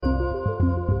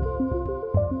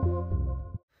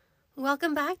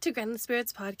Welcome back to Grounded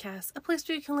Spirits Podcast, a place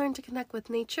where you can learn to connect with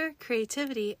nature,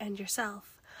 creativity, and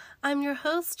yourself. I'm your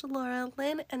host, Laura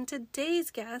Lynn, and today's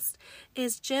guest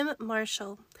is Jim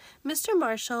Marshall. Mr.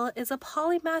 Marshall is a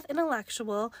polymath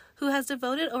intellectual who has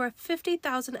devoted over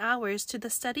 50,000 hours to the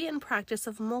study and practice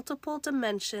of multiple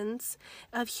dimensions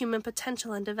of human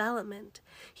potential and development.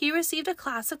 He received a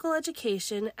classical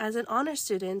education as an honor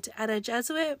student at a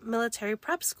Jesuit military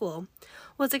prep school,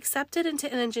 was accepted into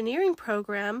an engineering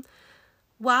program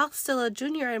while still a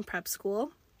junior in prep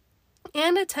school,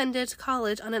 and attended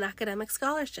college on an academic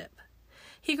scholarship.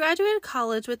 He graduated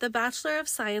college with a Bachelor of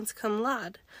Science cum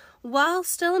laude. While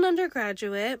still an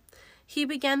undergraduate, he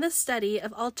began the study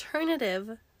of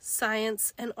alternative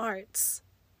science and arts,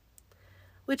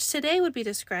 which today would be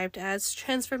described as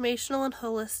transformational and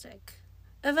holistic.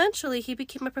 Eventually, he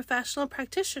became a professional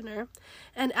practitioner,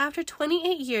 and after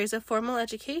 28 years of formal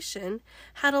education,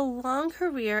 had a long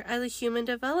career as a human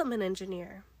development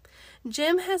engineer.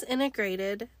 Jim has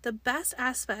integrated the best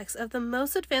aspects of the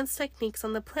most advanced techniques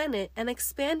on the planet and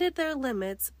expanded their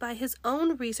limits by his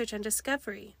own research and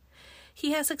discovery.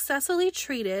 He has successfully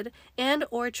treated and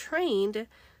or trained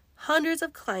hundreds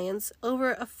of clients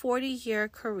over a 40-year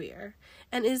career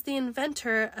and is the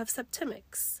inventor of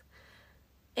Septemics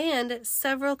and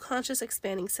several conscious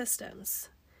expanding systems.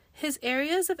 His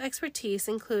areas of expertise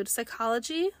include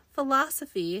psychology,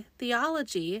 philosophy,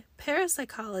 theology,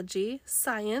 parapsychology,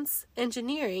 science,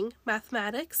 engineering,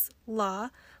 mathematics, law,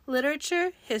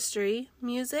 literature, history,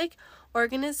 music,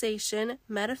 organization,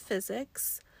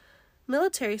 metaphysics,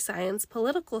 military science,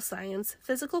 political science,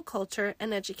 physical culture,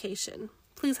 and education.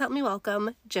 Please help me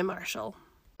welcome Jim Marshall.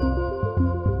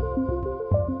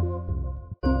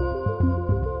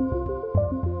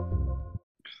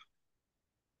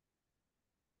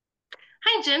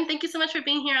 Hi, Jim. Thank you so much for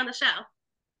being here on the show.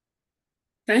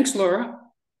 Thanks, Laura.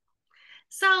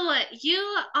 So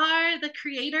you are the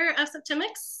creator of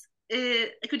Septemics.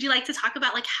 Would you like to talk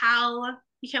about how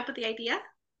you came up with the idea?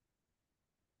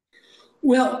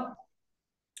 Well,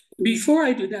 before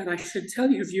I do that, I should tell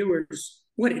your viewers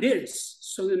what it is,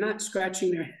 so they're not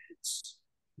scratching their heads,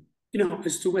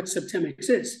 as to what Septemics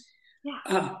is.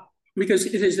 Yeah. Because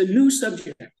it is a new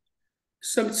subject.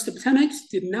 So Septemics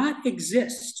did not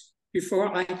exist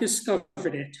before I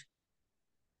discovered it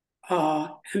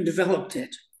and developed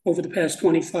it over the past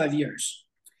 25 years.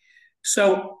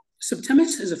 So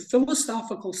Septemics is a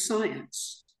philosophical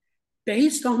science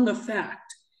based on the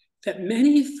fact that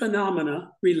many phenomena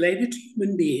related to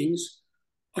human beings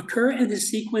occur in a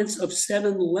sequence of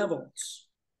 7 levels.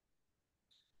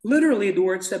 Literally, the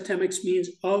word Septemics means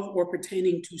of or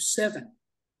pertaining to 7.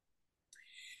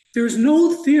 There's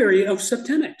no theory of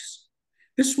Septemics.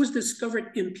 This was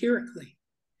discovered empirically.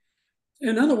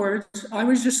 In other words, I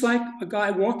was just like a guy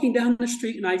walking down the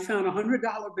street and I found a $100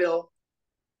 bill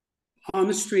on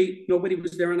the street. Nobody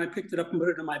was there, and I picked it up and put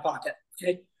it in my pocket.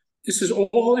 Okay, this is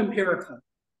all empirical,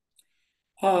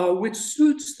 which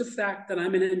suits the fact that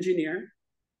I'm an engineer,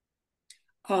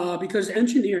 because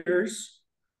engineers,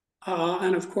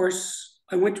 and of course,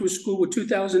 I went to a school with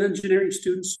 2,000 engineering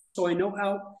students, so I know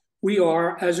how we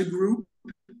are as a group.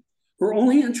 We're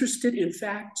only interested in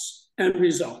facts and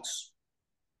results.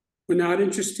 We're not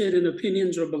interested in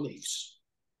opinions or beliefs.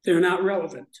 They're not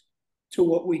relevant to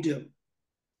what we do.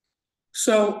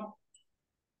 So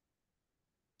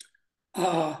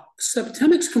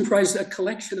Septemics comprises a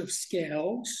collection of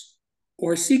scales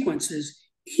or sequences,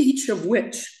 each of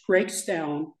which breaks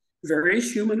down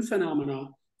various human phenomena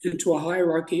into a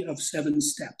hierarchy of 7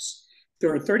 steps.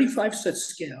 There are 35 such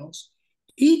scales,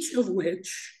 each of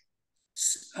which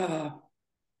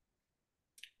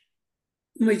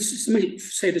let me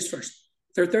say this first.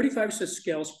 There are 35 such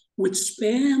scales which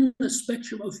span the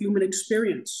spectrum of human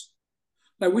experience,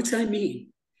 by which I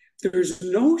mean there's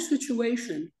no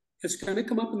situation that's going to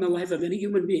come up in the life of any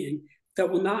human being that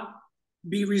will not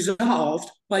be resolved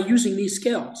by using these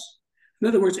scales. In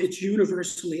other words, it's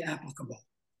universally applicable.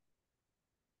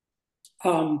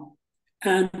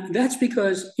 And that's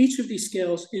because each of these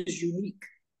scales is unique.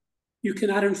 You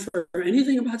cannot infer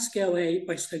anything about scale A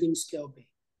by studying scale B.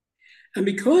 And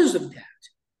because of that,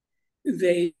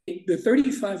 the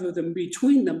 35 of them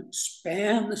between them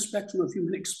span the spectrum of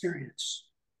human experience.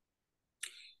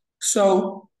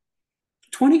 So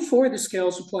 24 of the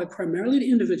scales apply primarily to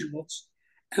individuals,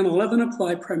 and 11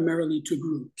 apply primarily to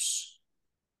groups.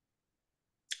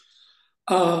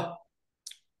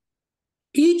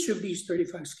 Each of these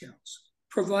 35 scales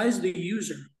provides the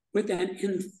user with an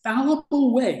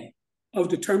infallible way of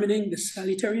determining the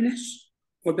salutariness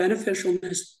or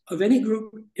beneficialness of any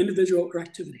group, individual, or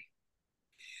activity.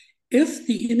 If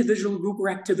the individual, group, or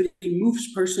activity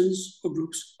moves persons or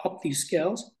groups up these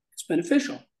scales, it's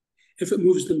beneficial. If it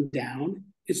moves them down,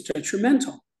 it's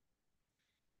detrimental.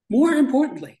 More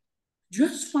importantly,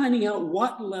 just finding out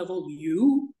what level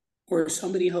you or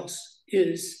somebody else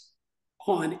is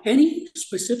on any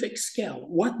specific scale,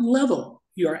 what level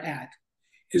you're at,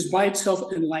 is by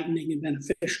itself enlightening and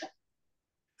beneficial.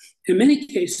 In many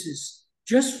cases,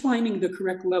 just finding the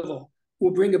correct level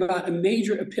will bring about a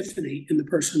major epiphany in the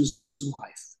person's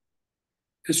life.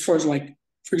 As far as, like,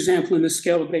 for example, in the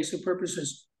scale of basic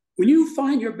purposes, when you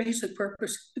find your basic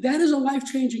purpose, that is a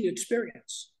life-changing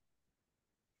experience.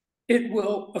 It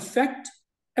will affect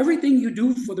everything you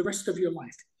do for the rest of your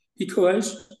life,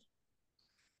 because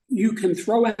you can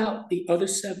throw out the other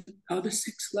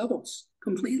six levels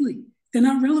completely. They're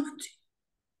not relevant to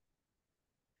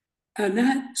you. And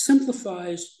that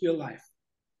simplifies your life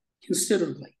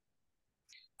considerably.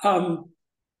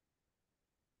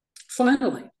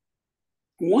 Finally,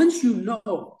 once you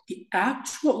know the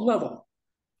actual level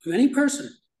of any person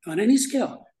on any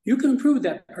scale, you can improve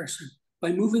that person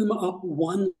by moving them up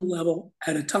one level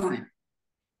at a time.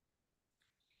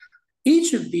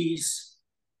 Each of these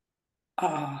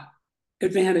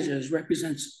advantages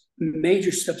represents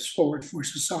major steps forward for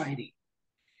society.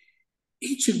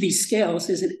 Each of these scales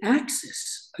is an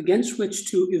axis against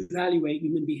which to evaluate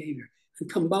human behavior,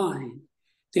 and combine,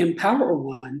 they empower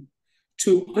one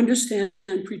to understand,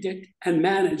 predict, and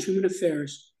manage human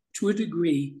affairs to a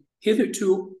degree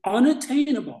hitherto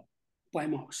unattainable by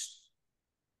most.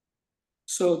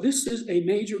 So this is a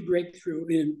major breakthrough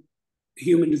in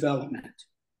human development.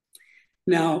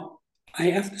 Now, I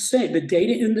have to say, the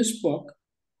data in this book,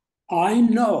 I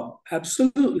know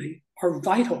absolutely are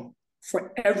vital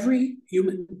for every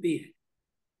human being,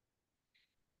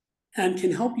 and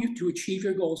can help you to achieve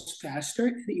your goals faster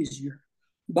and easier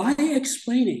by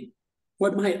explaining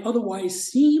what might otherwise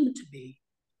seem to be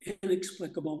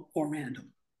inexplicable or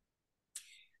random.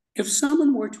 If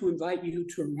someone were to invite you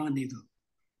to a rendezvous,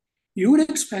 you would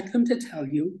expect them to tell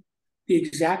you the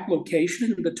exact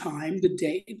location, the time, the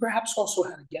date, and perhaps also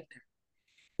how to get there.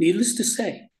 Needless to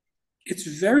say, it's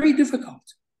very difficult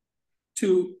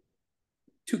to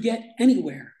get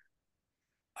anywhere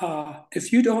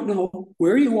if you don't know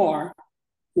where you are,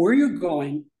 where you're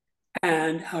going,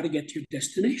 and how to get to your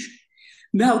destination.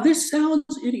 Now, this sounds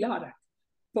idiotic,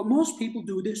 but most people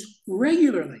do this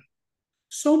regularly,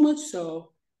 so much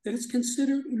so that it's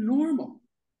considered normal.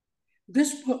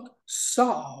 This book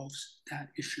solves that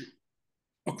issue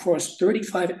across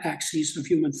 35 axes of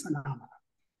human phenomena.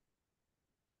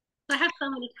 I have so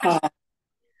many questions.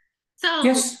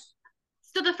 Yes.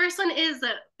 So the first one is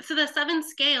so the 7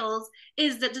 scales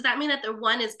does that mean that the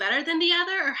one is better than the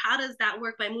other, or how does that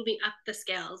work by moving up the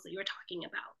scales that you were talking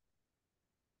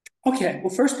about? Okay,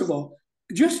 well, first of all,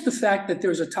 just the fact that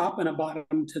there's a top and a bottom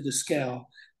to the scale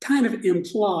kind of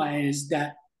implies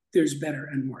that there's better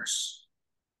and worse,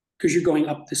 because you're going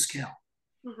up the scale.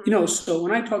 Mm-hmm. So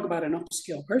when I talk about an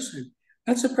upscale person,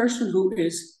 that's a person who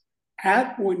is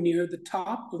at or near the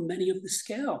top of many of the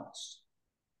scales.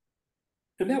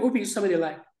 And that would be somebody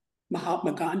like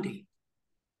Mahatma Gandhi.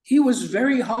 He was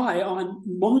very high on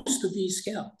most of these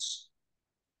scales,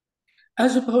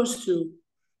 as opposed to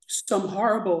some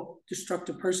horrible,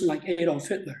 destructive person like Adolf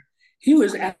Hitler. He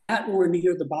was at or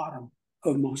near the bottom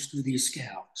of most of these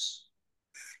scales.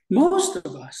 Most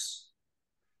of us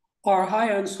are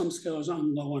high on some scales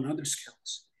and low on other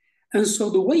scales. And so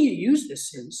the way you use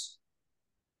this is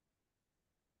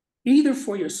either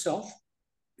for yourself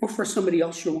or for somebody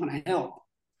else you want to help.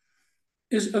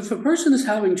 Is if a person is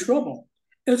having trouble,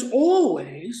 it's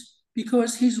always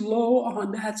because he's low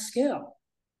on that scale.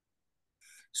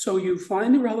 So you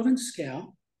find the relevant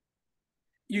scale,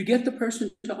 you get the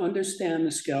person to understand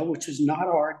the scale, which is not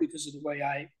hard because of the way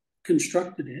I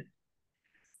constructed it.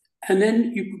 And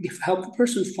then you help the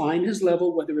person find his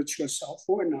level, whether it's yourself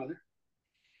or another.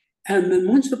 And then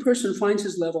once the person finds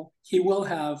his level, he will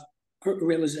have a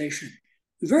realization,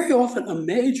 very often a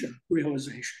major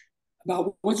realization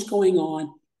about what's going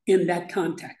on in that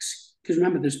context. Because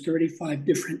remember, there's 35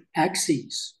 different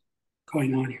axes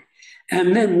going on here.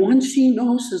 And then once he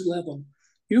knows his level,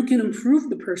 you can improve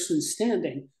the person's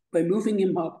standing by moving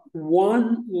him up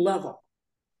one level.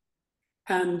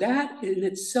 And that in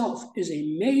itself is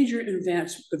a major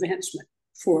advancement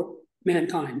for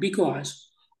mankind, because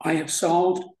I have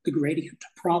solved the gradient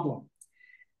problem.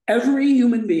 Every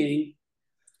human being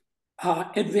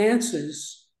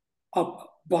advances up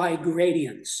by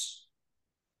gradients.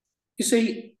 You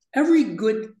see, every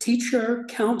good teacher,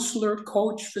 counselor,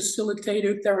 coach,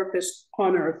 facilitator, therapist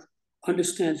on earth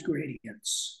understands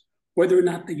gradients, whether or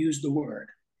not they use the word.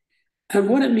 And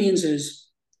what it means is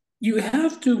you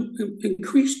have to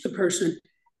increase the person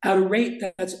at a rate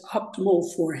that's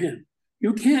optimal for him.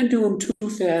 You can't do him too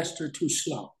fast or too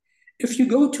slow. If you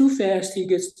go too fast, he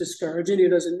gets discouraged and he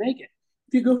doesn't make it.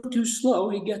 If you go too slow,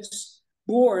 he gets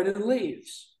bored and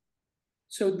leaves.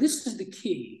 So this is the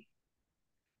key,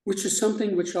 which is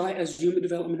something which I, as human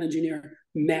development engineer,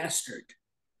 mastered.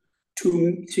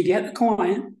 To get a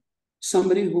client,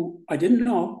 somebody who I didn't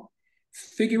know,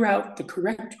 figure out the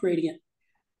correct gradient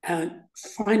and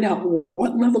find out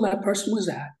what level that person was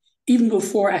at, even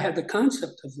before I had the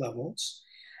concept of levels,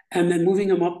 and then moving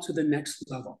them up to the next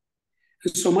level.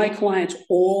 And so my clients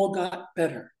all got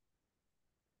better,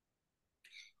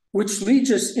 which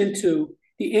leads us into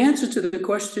the answer to the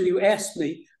question you asked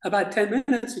me about 10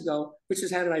 minutes ago, which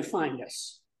is how did I find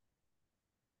this?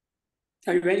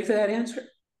 Are you ready for that answer?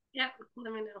 Yeah,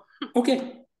 let me know.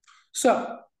 Okay,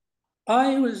 so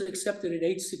I was accepted at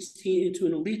age 16 into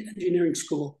an elite engineering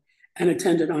school and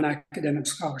attended on academic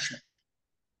scholarship.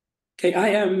 Okay, I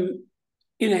am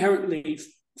inherently,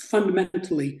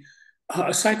 fundamentally,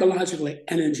 psychologically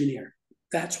an engineer.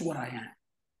 That's what I am.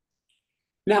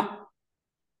 Now,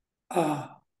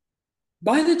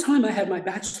 by the time I had my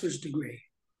bachelor's degree,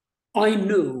 I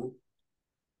knew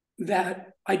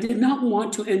that I did not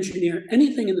want to engineer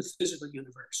anything in the physical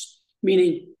universe,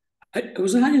 meaning I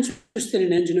was not interested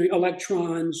in engineering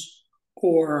electrons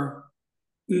or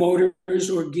motors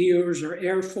or gears or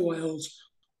airfoils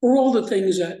or all the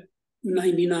things that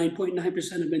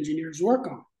 99.9% of engineers work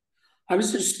on. I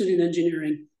was interested in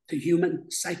engineering the human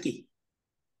psyche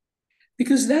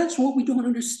because that's what we don't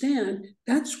understand.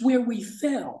 That's where we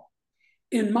fail.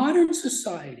 In modern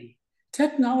society,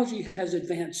 technology has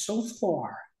advanced so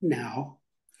far now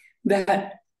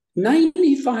that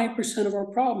 95% of our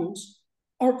problems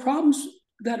are problems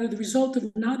that are the result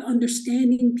of not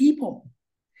understanding people.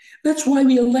 That's why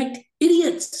we elect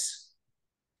idiots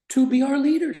to be our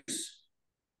leaders.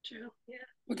 True. Yeah.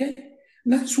 Okay?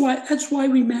 That's why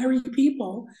we marry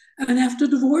people and have to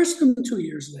divorce them 2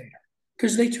 years later,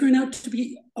 because they turn out to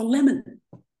be a lemon.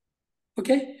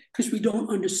 Okay? Because we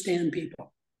don't understand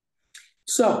people.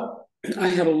 So I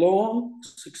had a long,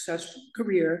 successful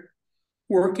career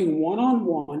working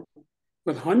one-on-one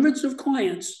with hundreds of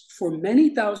clients for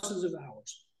many thousands of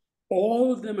hours.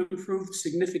 All of them improved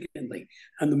significantly.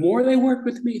 And the more they worked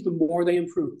with me, the more they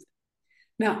improved.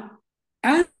 Now,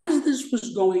 as this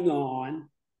was going on,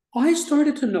 I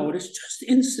started to notice, just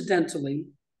incidentally,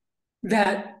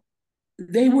 that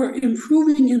they were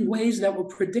improving in ways that were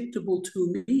predictable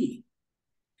to me.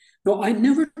 No, I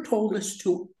never told this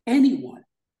to anyone,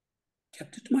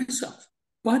 kept it to myself,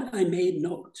 but I made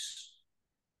notes.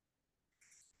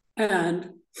 And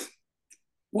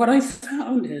what I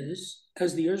found is,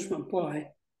 as the years went by,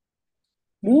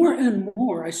 more and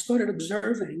more I started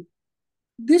observing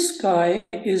this guy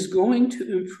is going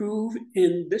to improve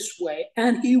in this way,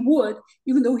 and he would,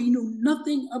 even though he knew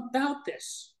nothing about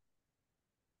this.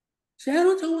 See, I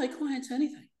don't tell my clients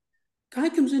anything. Guy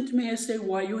comes into me, I say,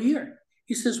 why are you here?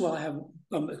 He says, well, I have,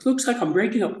 it looks like I'm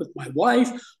breaking up with my wife.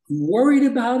 I'm worried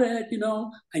about it,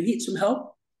 I need some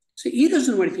help. See, he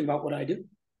doesn't know anything about what I do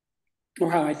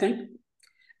or how I think.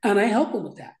 And I help him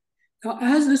with that. Now,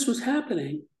 as this was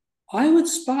happening, I would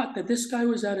spot that this guy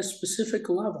was at a specific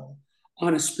level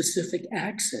on a specific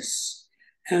axis.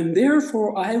 And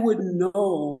therefore, I would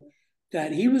know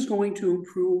that he was going to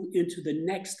improve into the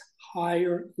next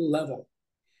higher level.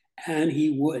 And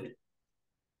he would.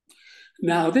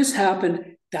 Now, this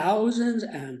happened thousands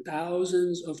and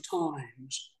thousands of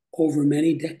times over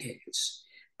many decades.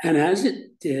 And as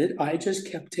it did, I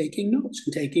just kept taking notes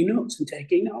and taking notes and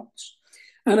taking notes.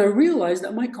 And I realized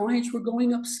that my clients were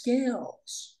going up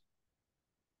scales.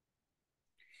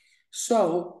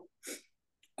 So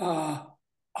I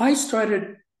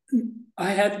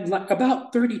had like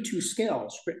about 32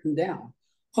 scales written down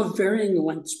of varying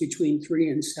lengths between 3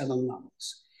 and 7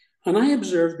 levels. And I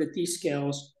observed that these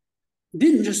scales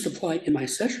didn't just apply in my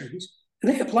sessions,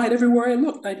 they applied everywhere I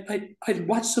looked. I'd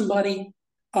watch somebody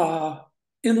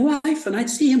in life and I'd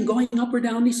see him going up or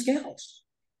down these scales.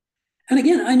 And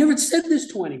again, I never said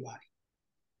this to anybody.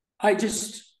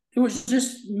 It was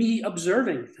just me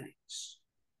observing things.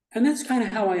 And that's kind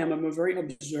of how I am. I'm a very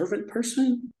observant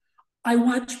person. I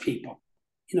watch people,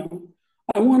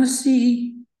 I want to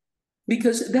see,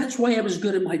 because that's why I was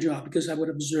good at my job, because I would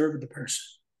observe the person.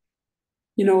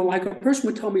 Like a person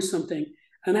would tell me something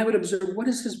and I would observe, what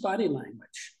is his body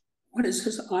language? What is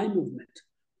his eye movement?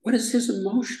 What is his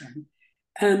emotion?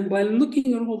 And by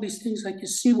looking at all these things, I could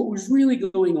see what was really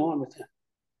going on with him.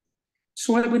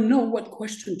 So I would know what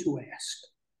question to ask.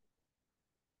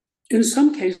 In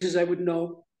some cases, I would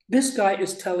know this guy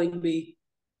is telling me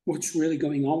what's really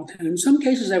going on with him. In some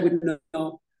cases, I would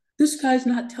know, this guy's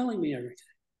not telling me everything.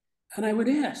 And I would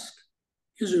ask,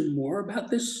 is there more about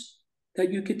this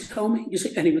that you could tell me? You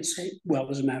say, and he would say, well,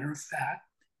 as a matter of fact.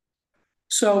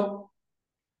 So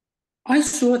I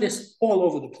saw this all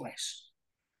over the place.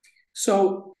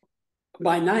 So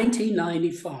by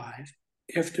 1995,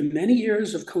 after many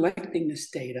years of collecting this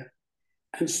data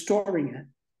and storing it,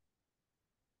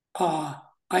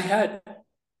 I had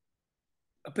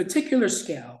a particular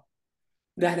scale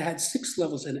that had 6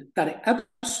 levels in it that I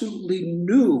absolutely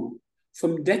knew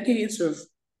from decades of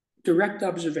direct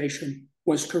observation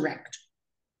was correct.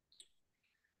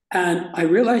 And I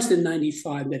realized in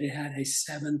 95 that it had a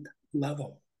 7th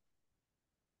level.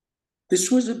 This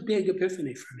was a big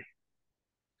epiphany for me.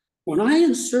 When I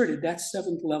inserted that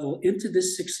 7th level into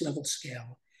this 6th level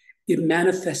scale, it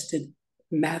manifested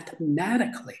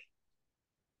mathematically.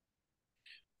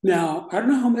 Now, I don't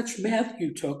know how much math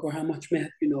you took or how much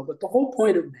math you know, but the whole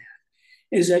point of math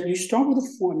is that you start with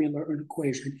a formula or an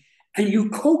equation and you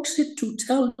coax it to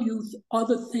tell you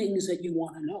other things that you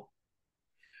want to know.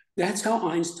 That's how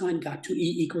Einstein got to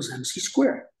E equals mc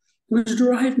squared. It was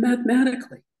derived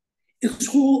mathematically.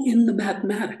 It's all in the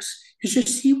mathematics. It's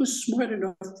just he was smart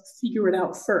enough to figure it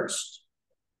out first.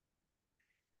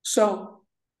 So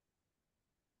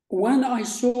when I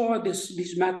saw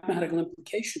these mathematical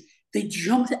implications, they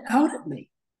jumped out at me.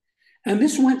 And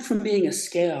this went from being a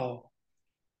scale,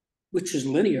 which is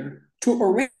linear, to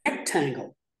a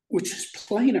rectangle, which is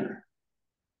planar.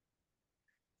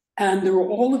 And there were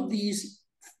all of these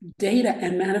data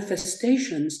and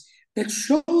manifestations that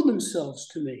showed themselves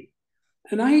to me.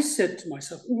 And I said to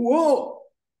myself, whoa,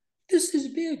 this is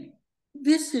big.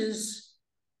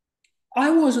 I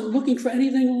wasn't looking for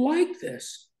anything like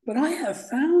this, but I have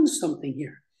found something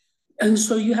here. And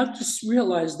so you have to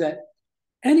realize that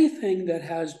anything that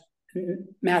has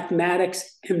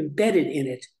mathematics embedded in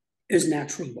it is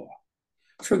natural law.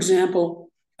 For example,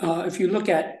 if you look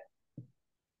at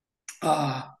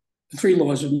the 3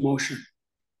 laws of motion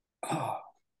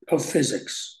of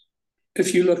physics,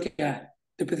 if you look at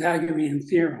the Pythagorean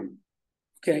theorem,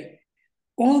 okay,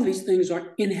 all of these things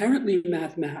are inherently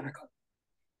mathematical.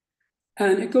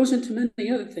 And it goes into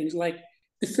many other things like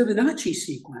the Fibonacci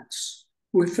sequence,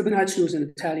 where Fibonacci was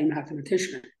an Italian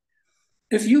mathematician.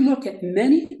 If you look at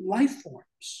many life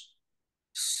forms,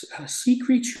 sea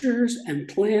creatures and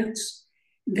plants,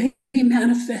 they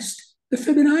manifest the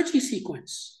Fibonacci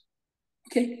sequence.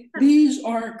 Okay, these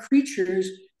are creatures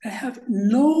that have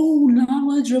no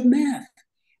knowledge of math,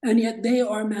 and yet they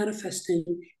are manifesting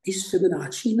these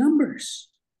Fibonacci numbers.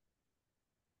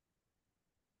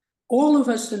 All of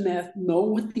us in math know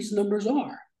what these numbers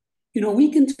are.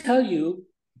 We can tell you,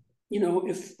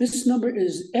 if this number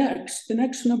is X, the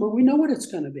next number, we know what it's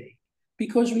going to be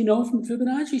because we know from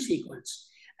Fibonacci sequence.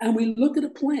 And we look at a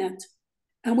plant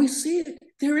and we see it.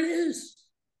 There it is.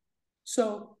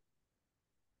 So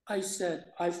I said,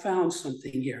 I found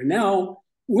something here. Now,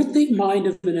 with the mind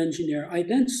of an engineer, I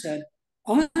then said,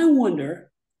 I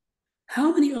wonder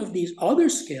how many of these other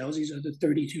scales, these are the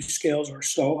 32 scales or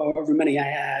so, however many I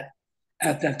had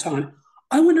at that time,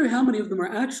 I wonder how many of them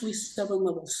are actually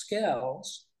 7-level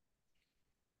scales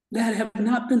that have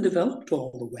not been developed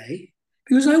all the way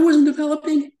because I wasn't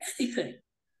developing anything.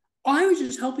 I was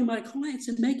just helping my clients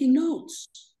and making notes.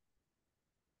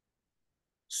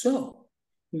 So,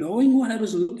 knowing what I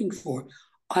was looking for,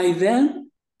 I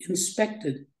then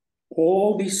inspected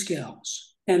all these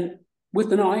scales and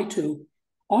with an eye to,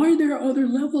 are there other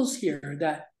levels here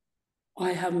that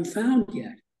I haven't found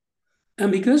yet?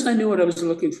 And because I knew what I was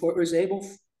looking for,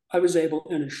 I was able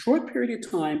in a short period of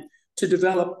time to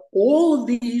develop all of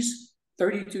these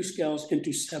 32 scales into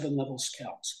 7-level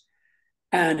scales.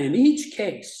 And in each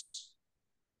case,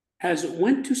 as it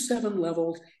went to 7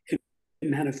 levels, it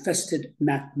manifested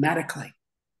mathematically.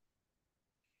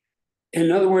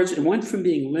 In other words, it went from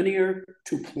being linear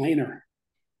to planar.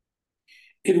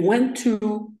 It went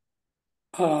to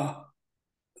a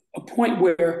point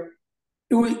where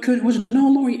it was no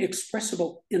longer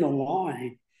expressible in a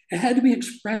line. It had to be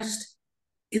expressed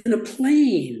in a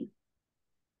plane,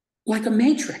 like a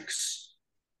matrix.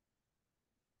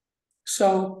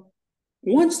 So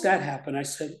once that happened, I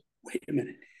said, wait a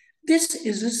minute, this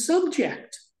is a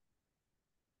subject.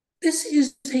 This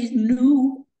is a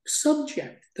new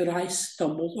subject that I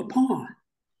stumbled upon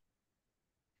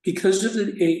because of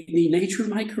the nature of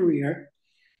my career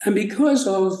and because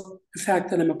of the fact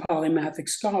that I'm a polymathic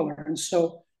scholar. And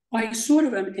so I sort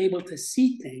of am able to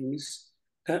see things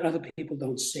that other people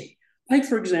don't see. Like,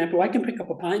 for example, I can pick up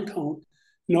a pine cone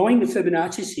knowing the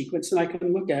Fibonacci sequence, and I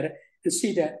can look at it and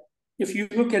see that, if you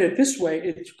look at it this way,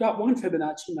 it's got one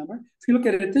Fibonacci number. If you look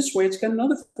at it this way, it's got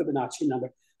another Fibonacci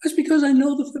number. That's because I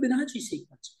know the Fibonacci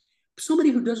sequence.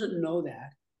 Somebody who doesn't know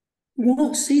that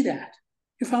won't see that.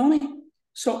 You follow me?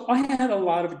 So I had a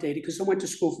lot of data because I went to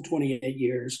school for 28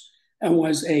 years and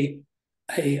was a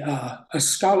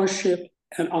scholarship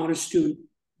and honor student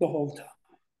the whole time.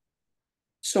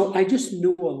 So I just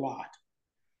knew a lot.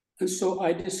 And so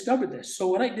I discovered this. So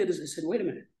what I did is I said, wait a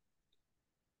minute.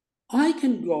 I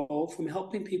can go from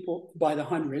helping people by the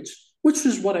hundreds, which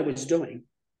was what I was doing,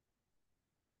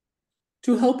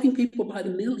 to helping people by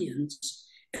the millions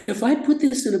if I put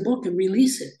this in a book and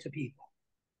release it to people.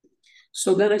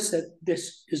 So then I said,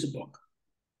 this is a book.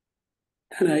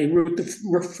 And I wrote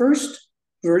the first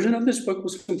version of this book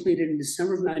was completed in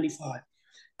December of 95.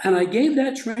 And I gave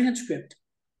that transcript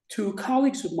to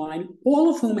colleagues of mine,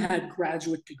 all of whom had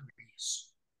graduate degrees.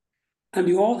 And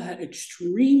they all had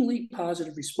extremely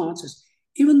positive responses,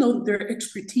 even though their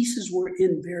expertises were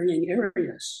in varying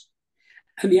areas.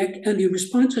 And the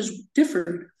responses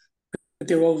differed, but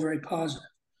they were all very positive.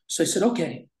 So I said,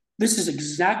 okay, this is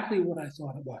exactly what I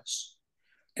thought it was.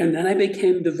 And then I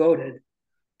became devoted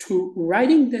to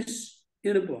writing this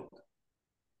in a book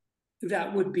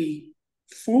that would be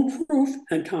foolproof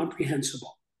and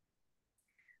comprehensible.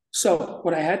 So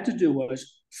what I had to do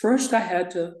was, first I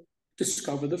had to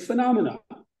discover the phenomena,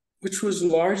 which was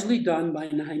largely done by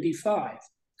 95,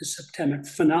 the septemic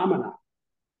phenomena,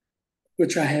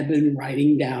 which I had been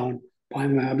writing down by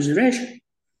my observation.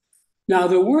 Now,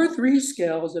 there were 3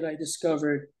 scales that I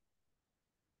discovered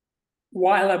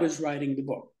while I was writing the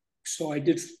book. So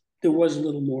there was a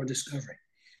little more discovery.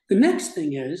 The next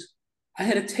thing is I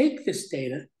had to take this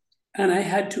data and I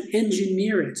had to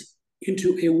engineer it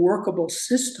into a workable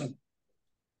system.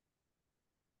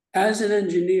 As an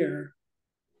engineer,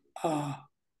 I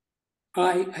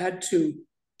had to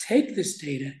take this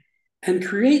data and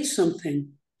create something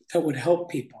that would help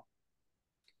people.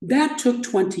 That took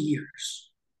 20 years.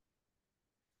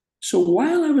 So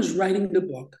while I was writing the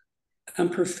book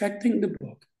and perfecting the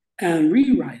book and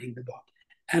rewriting the book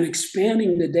and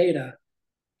expanding the data,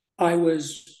 I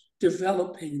was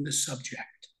developing the subject.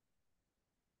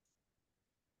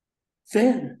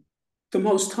 Then the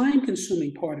most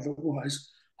time-consuming part of it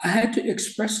was I had to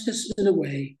express this in a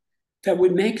way that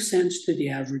would make sense to the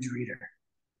average reader.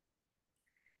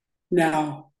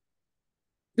 Now,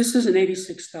 this is an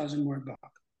 86,000 word book.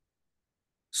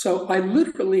 So I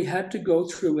literally had to go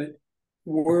through it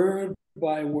word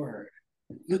by word,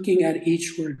 looking at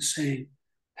each word saying,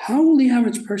 how will the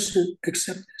average person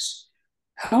accept this?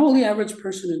 How will the average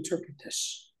person interpret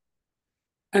this?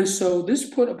 And so this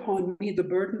put upon me the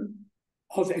burden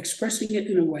of expressing it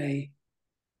in a way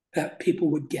that people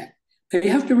would get. Now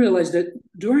you have to realize that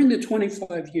during the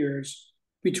 25 years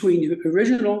between the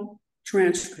original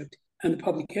transcript and the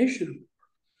publication,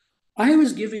 I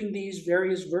was giving these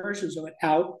various versions of it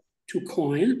out to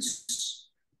clients,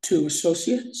 to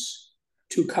associates,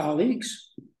 to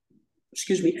colleagues,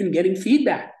 and getting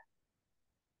feedback.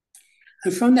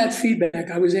 And from that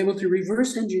feedback, I was able to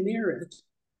reverse engineer it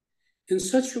in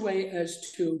such a way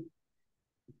as to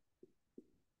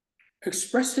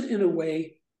express it in a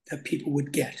way that people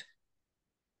would get.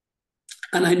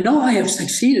 And I know I have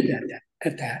succeeded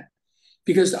at that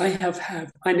because I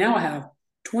now have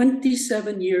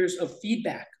 27 years of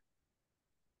feedback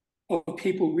of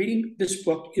people reading this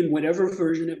book in whatever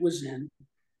version it was in.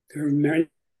 There are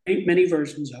many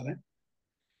versions of it,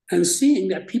 and seeing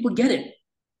that people get it.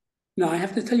 Now, I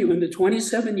have to tell you, in the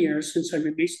 27 years since I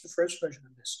released the first version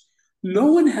of this,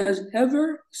 no one has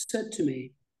ever said to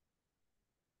me,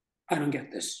 I don't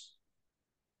get this.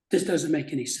 This doesn't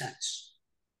make any sense.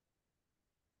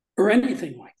 Or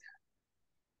anything like that.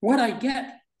 What I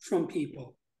get from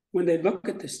people when they look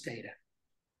at this data,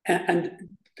 and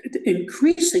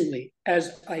increasingly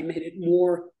as I made it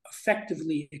more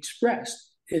effectively expressed,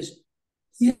 is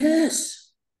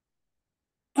yes,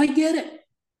 I get it.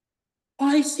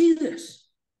 I see this.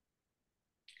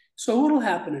 So what will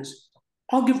happen is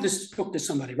I'll give this book to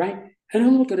somebody, right? And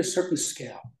he'll look at a certain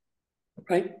scale,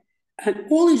 right? And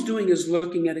all he's doing is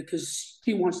looking at it because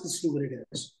he wants to see what it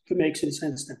is, if it makes any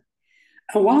sense to him.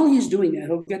 And while he's doing that,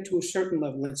 he'll get to a certain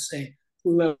level, let's say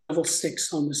level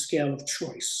 6 on the scale of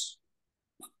choice,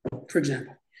 for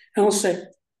example. And he'll say,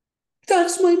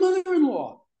 that's my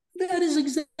mother-in-law. That is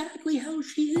exactly how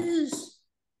she is.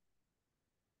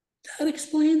 That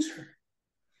explains her.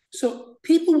 So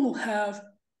people will have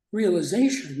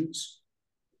realizations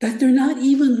that they're not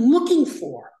even looking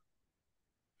for.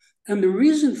 And the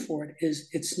reason for it is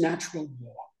it's natural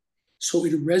law. So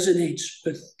it resonates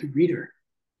with the reader.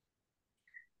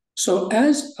 So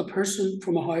as a person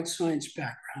from a hard science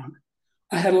background,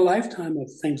 I had a lifetime of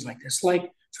things like this.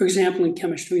 Like, for example, in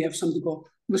chemistry, we have something called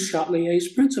Le Chatelier's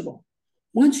principle.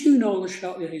 Once you know Le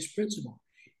Chatelier's principle,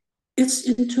 it's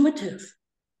intuitive.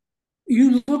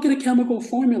 You look at a chemical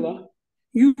formula,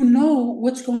 you know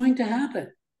what's going to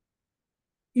happen.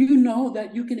 You know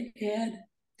that you can add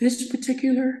this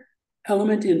particular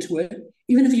element into it,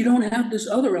 even if you don't have this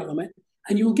other element,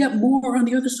 and you'll get more on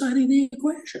the other side of the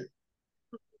equation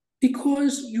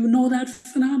because you know that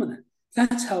phenomenon.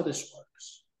 That's how this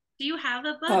works. Do you have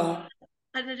a book, Uh,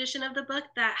 an edition of the book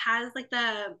that has like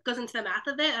the goes into the math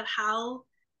of it of how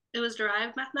it was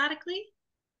derived mathematically?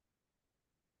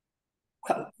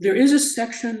 well, there is a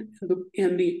section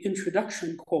in the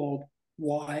introduction called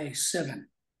Y7.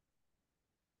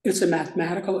 It's a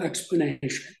mathematical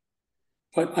explanation,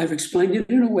 but I've explained it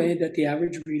in a way that the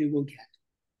average reader will get.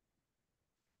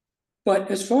 But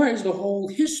as far as the whole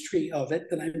history of it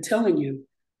that I'm telling you,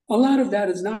 a lot of that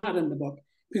is not in the book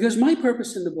because my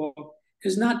purpose in the book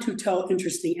is not to tell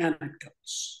interesting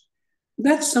anecdotes.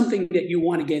 That's something that you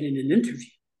want to get in an interview.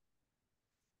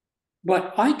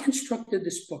 But I constructed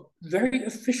this book very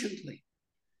efficiently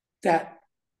that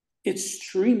it's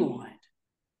streamlined.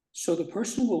 So the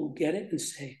person will get it and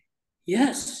say,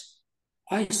 yes,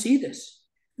 I see this.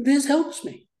 This helps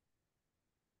me.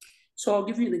 So I'll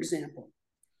give you an example.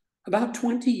 About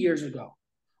 20 years ago,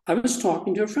 I was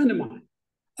talking to a friend of mine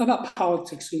about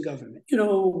politics and government,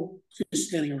 just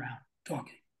standing around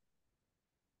talking.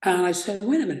 And I said,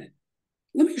 wait a minute,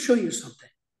 let me show you something.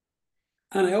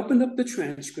 And I opened up the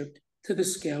transcript to the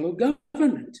scale of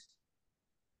government.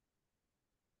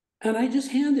 And I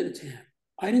just handed it to him.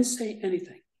 I didn't say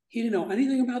anything. He didn't know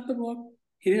anything about the book.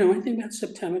 He didn't know anything about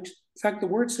Septemics. In fact, the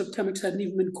word Septemics hadn't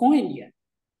even been coined yet.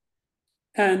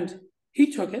 And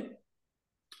he took it,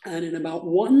 and in about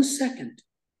 1 second,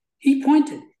 he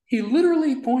pointed. He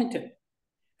literally pointed.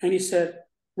 And he said,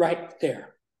 right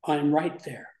there. I'm right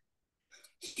there.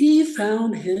 He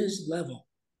found his level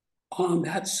on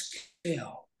that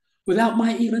scale without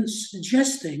my even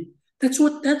suggesting that's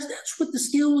what the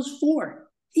scale was for.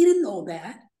 He didn't know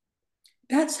that.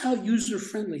 That's how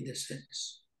user-friendly this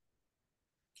is.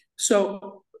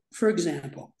 So, for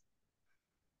example,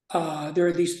 there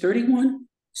are these 31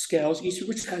 scales, each of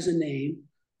which has a name,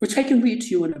 which I can read to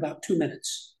you in about 2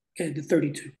 minutes. Okay, the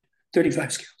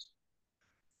 35 scales.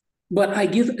 But I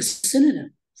give a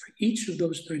synonym for each of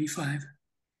those 35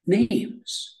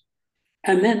 names.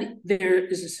 And then there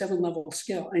is a 7-level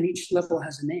scale, and each level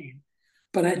has a name.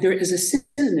 But there is a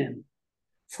synonym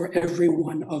for every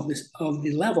one of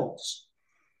the levels.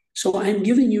 So I'm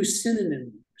giving you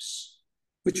synonyms,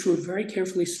 which were very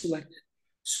carefully selected,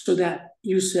 so that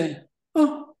you say,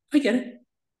 oh, I get it.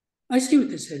 I see what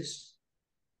this is.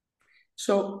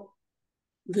 So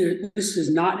this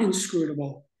is not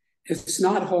inscrutable. It's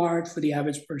not hard for the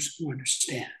average person to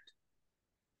understand.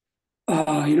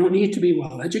 You don't need to be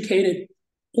well educated.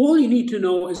 All you need to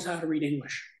know is how to read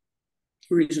English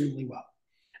reasonably well.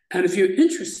 And if you're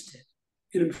interested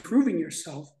in improving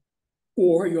yourself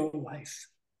or your life,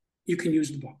 you can use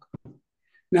the book.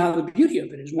 Now, the beauty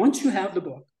of it is once you have the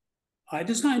book, I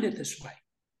designed it this way.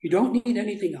 You don't need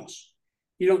anything else.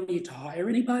 You don't need to hire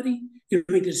anybody. You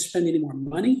don't need to spend any more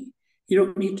money. You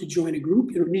don't need to join a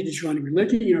group. You don't need to join a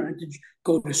religion. You don't need to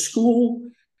go to school.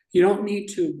 You don't need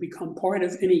to become part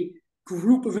of any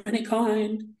group of any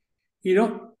kind.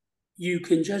 You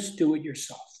can just do it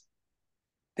yourself.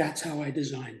 That's how I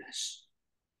designed this.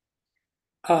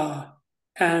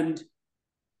 And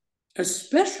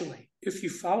especially if you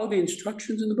follow the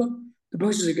instructions in the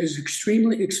book is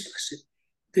extremely explicit.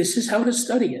 This is how to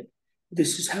study it.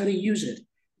 This is how to use it.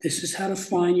 This is how to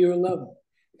find your level.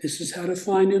 This is how to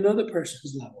find another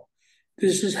person's level.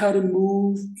 This is how to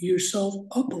move yourself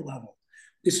up a level.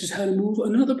 This is how to move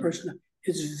another person up.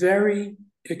 It's very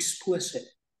explicit.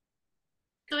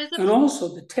 So is it And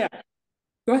also the text.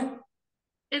 Go ahead.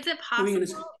 Is it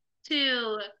possible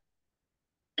to,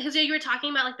 because you were talking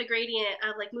about like the gradient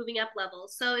of like moving up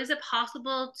levels. So is it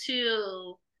possible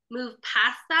to move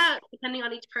past that depending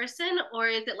on each person, or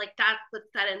is it like that's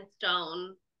what's set in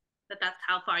stone that that's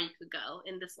how far you could go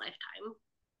in this lifetime?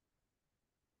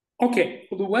 Okay,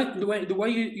 well, the way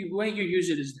you use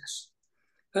it is this.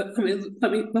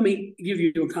 Let me give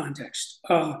you a context.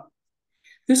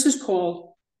 This is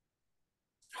called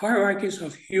hierarchies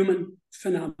of human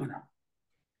phenomena.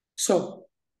 So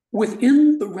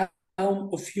within the realm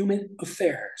of human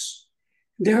affairs,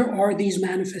 there are these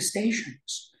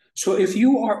manifestations. So if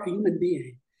you are a human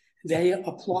being, they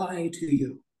apply to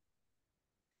you.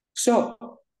 So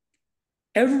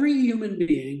every human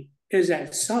being is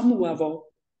at some level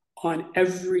on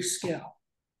every scale.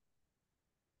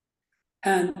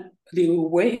 And the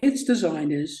way it's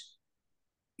designed is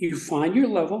you find your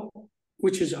level,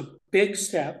 which is a big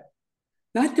step,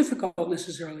 not difficult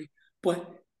necessarily,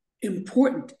 but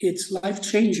important. It's life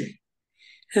changing.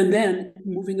 And then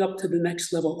moving up to the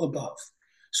next level above.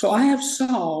 So I have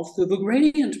solved the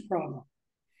gradient problem.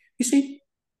 You see,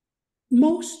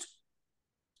 most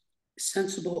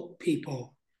sensible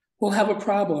people will have a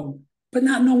problem, but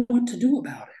not know what to do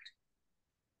about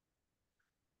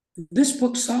it. This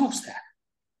book solves that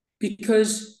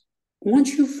because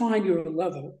once you find your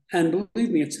level, and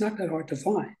believe me, it's not that hard to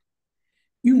find,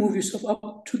 you move yourself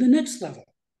up to the next level.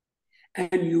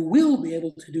 And you will be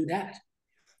able to do that.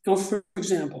 Now, for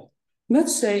example,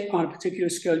 let's say on a particular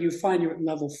scale, you find you're at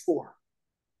level 4.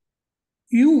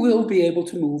 You will be able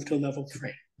to move to level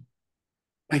 3.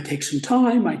 Might take some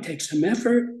time, might take some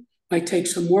effort, might take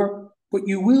some work, but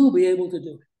you will be able to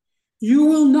do it. You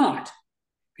will not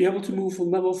be able to move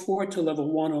from level 4 to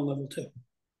level 1 or level 2.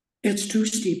 It's too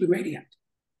steep a gradient.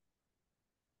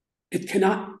 It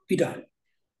cannot be done.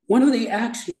 One of the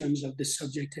axioms of this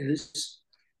subject is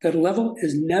that a level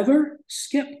is never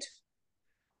skipped.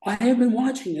 I have been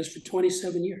watching this for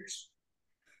 27 years.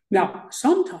 Now,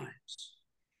 sometimes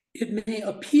it may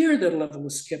appear that a level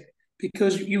is skipped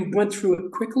because you went through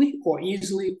it quickly or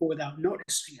easily or without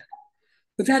noticing it.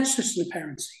 But that's just an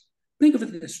apparency. Think of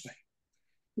it this way.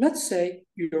 Let's say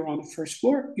you're on the first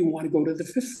floor, you want to go to the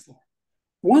 5th floor.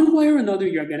 One way or another,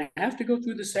 you're going to have to go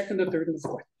through the 2nd, the 3rd, and the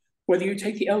 4th. Whether you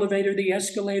take the elevator, the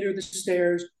escalator, the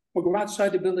stairs, or go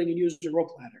outside the building and use the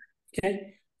rope ladder,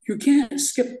 okay? You can't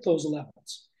skip those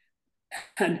levels.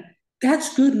 And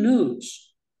that's good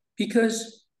news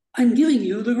because I'm giving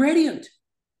you the gradient.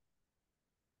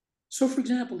 So, for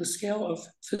example, the scale of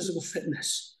physical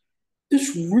fitness.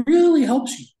 This really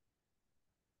helps you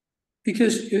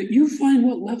because you find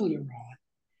what level you're on.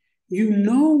 You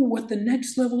know what the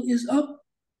next level is up.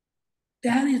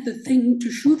 That is the thing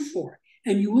to shoot for,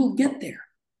 and you will get there.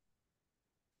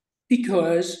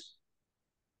 Because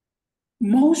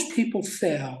most people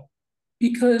fail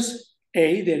because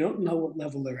A, they don't know what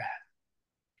level they're at.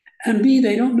 And B,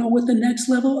 they don't know what the next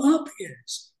level up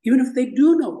is, even if they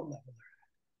do know what level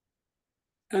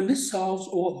they're at. And this solves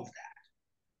all of that.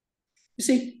 You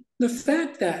see, the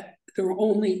fact that there are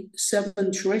only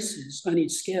 7 choices on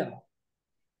each scale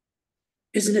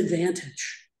is an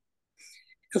advantage.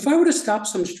 If I were to stop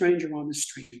some stranger on the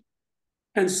street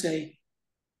and say,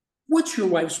 "What's your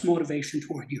wife's motivation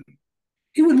toward you?"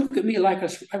 He would look at me like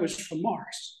I was from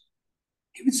Mars.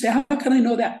 He would say, "How can I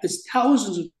know that? There's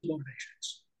thousands of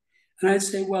motivations." And I'd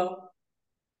say, "Well,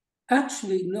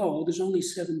 actually, no, there's only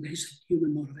 7 basic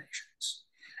human motivations.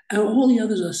 And all the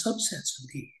others are subsets of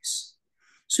these.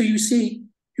 So you see,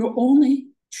 you're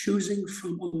only choosing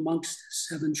from amongst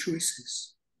 7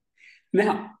 choices."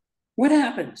 Now, what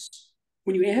happens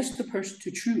when you ask the person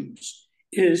to choose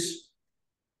is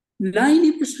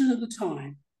 90% of the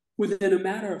time, within a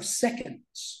matter of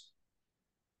seconds,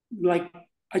 like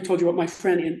I told you about my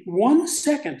friend, in 1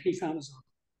 second, he found his own.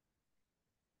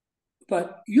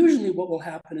 But usually what will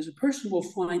happen is a person will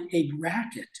find a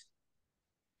bracket.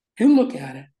 He'll look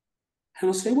at it and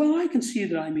he'll say, "Well, I can see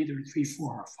that I'm either 3,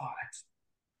 4, or 5.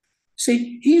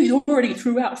 See, he already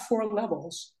threw out 4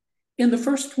 levels in the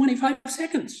first 25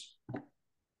 seconds.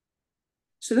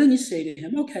 So then you say to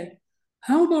him, "Okay,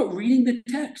 how about reading the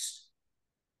text?"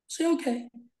 Say, "Okay,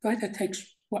 right, that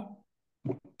takes what?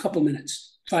 A couple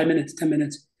minutes, 5 minutes, 10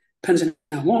 minutes. Depends on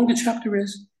how long the chapter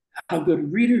is, how good a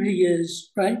reader he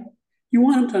is, right? You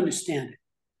want him to understand it."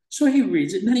 So he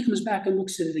reads it, and then he comes back and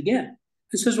looks at it again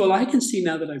and says, "Well, I can see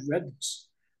now that I've read this,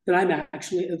 that I'm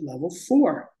actually at level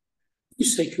 4. You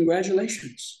say,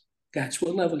 "Congratulations, that's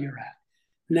what level you're at.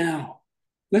 Now,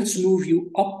 let's move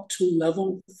you up to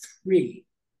level 3.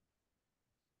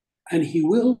 And he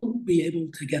will be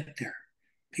able to get there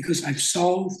because I've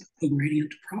solved the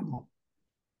gradient problem.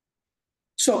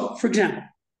 So, for example,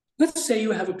 let's say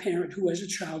you have a parent who has a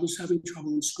child who's having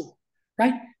trouble in school,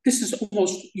 right? This is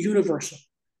almost universal.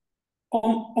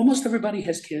 Almost everybody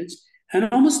has kids, and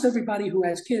almost everybody who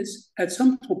has kids at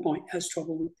some point has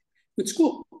trouble with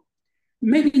school.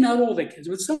 Maybe not all their kids,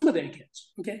 but some of their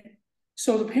kids, okay?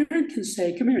 So the parent can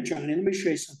say, "Come here, Johnny, let me show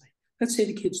you something." Let's say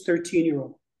the kid's 13 years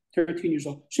old,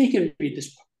 so he can read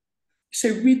this book. You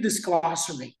say, "Read this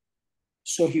glossary."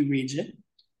 So he reads it.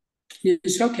 You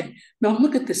say, "Okay, now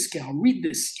look at this scale, read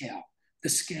this scale, the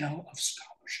scale of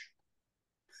scholarship."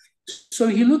 So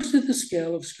he looks at the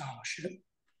scale of scholarship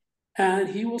and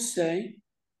he will say,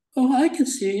 "Oh, I can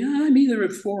see I'm either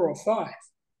at 4 or 5.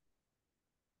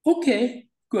 Okay,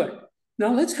 good.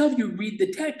 Now let's have you read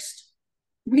the text.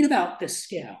 Read about this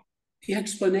scale, the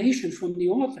explanation from the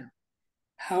author.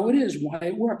 how it is, why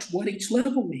it works, what each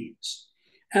level means.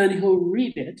 And he'll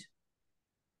read it,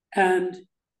 and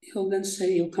he'll then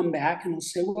say, he'll come back and he'll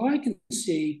say, well, I can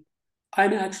see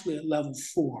I'm actually at level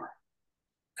 4.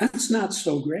 That's not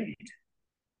so great.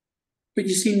 But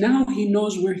you see, now he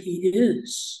knows where he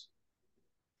is.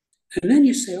 And then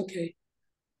you say, okay,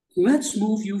 let's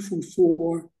move you from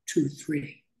 4 to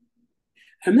 3.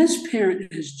 And this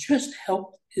parent has just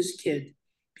helped his kid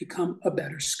become a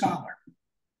better scholar.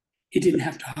 He didn't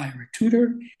have to hire a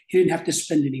tutor. He didn't have to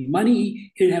spend any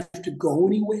money. He didn't have to go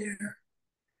anywhere.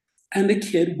 And the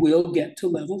kid will get to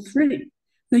level 3.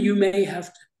 Now, you may have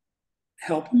to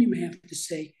help him. You may have to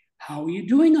say, how are you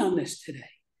doing on this today?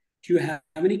 Do you have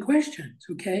any questions?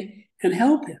 Okay. And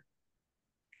help him.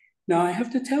 Now, I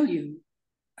have to tell you,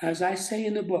 as I say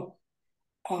in the book,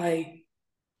 I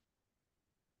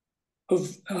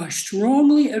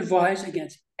strongly advise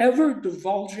against ever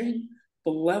divulging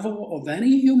the level of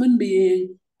any human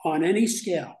being on any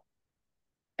scale.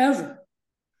 Ever.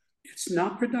 It's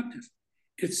not productive.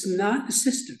 It's not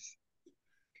assistive.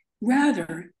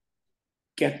 Rather,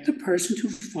 get the person to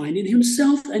find it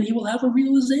himself, and he will have a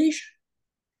realization.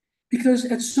 Because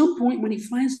at some point, when he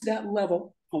finds that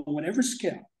level on whatever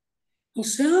scale, he'll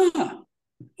say,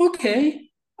 okay,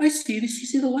 I see this. You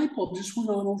see, the light bulb just went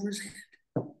on over his head.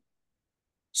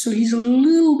 So he's a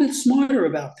little bit smarter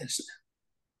about this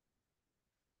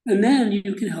now. And then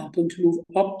you can help him to move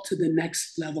up to the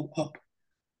next level up.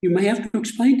 You may have to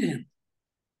explain to him,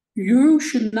 you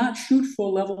should not shoot for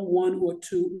level 1 or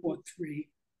 2 or 3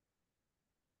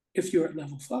 if you're at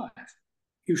level 5.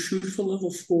 You shoot for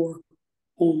level 4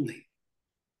 only.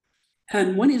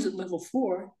 And when he's at level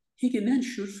 4, he can then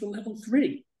shoot for level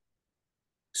 3.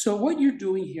 So what you're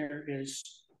doing here is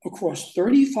across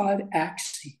 35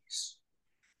 axes.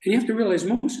 And you have to realize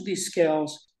most of these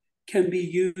scales can be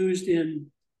used in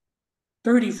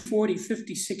 30, 40,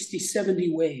 50, 60,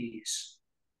 70 ways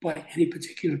by any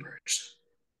particular person.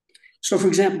 So, for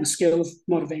example, the scale of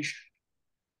motivation.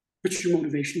 What's your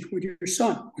motivation toward your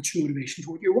son? What's your motivation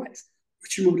toward your wife?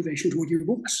 What's your motivation toward your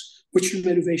books? What's your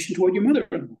motivation toward your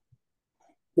mother-in-law?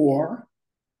 Or,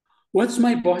 what's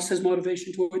my boss's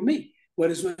motivation toward me?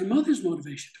 What is my mother's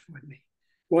motivation toward me?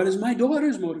 What is my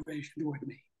daughter's motivation toward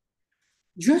me?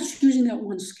 Just using that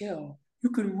one scale, you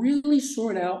can really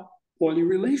sort out all your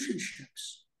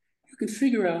relationships. You can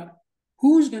figure out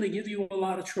who's going to give you a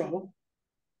lot of trouble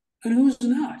and who's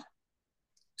not.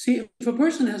 See, if a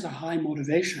person has a high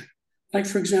motivation, like,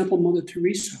 for example, Mother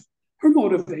Teresa, her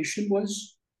motivation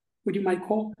was what you might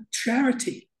call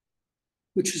charity,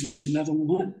 which is level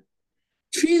 1.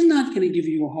 She's not going to give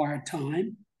you a hard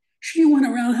time. She went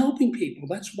around helping people.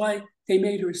 That's why they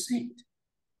made her a saint.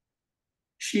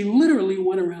 She literally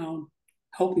went around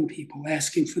helping people,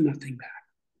 asking for nothing back.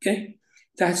 Okay?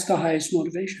 That's the highest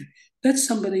motivation. That's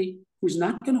somebody who's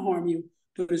not going to harm you,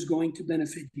 but is going to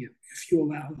benefit you if you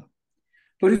allow them.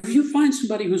 But if you find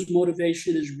somebody whose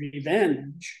motivation is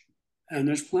revenge, and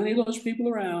there's plenty of those people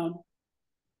around,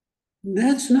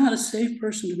 that's not a safe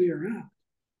person to be around.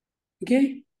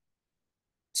 Okay?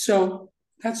 So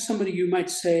that's somebody you might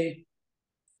say,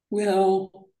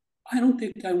 well, I don't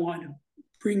think I want to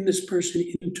bring this person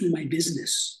into my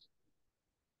business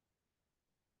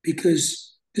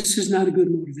because this is not a good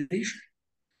motivation.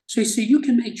 So you see, you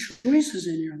can make choices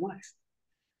in your life.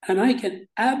 And I can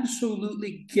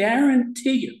absolutely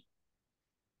guarantee you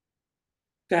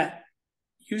that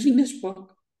using this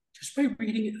book, just by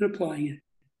reading it and applying it,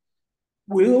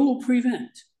 will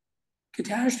prevent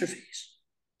catastrophes,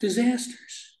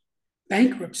 disasters,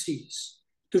 bankruptcies,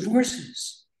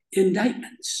 divorces,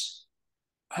 indictments,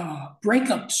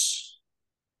 breakups.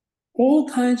 All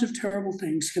kinds of terrible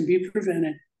things can be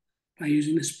prevented by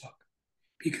using this book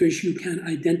because you can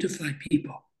identify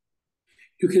people.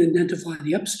 You can identify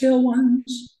the upscale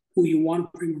ones who you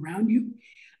want to bring around you,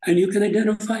 and you can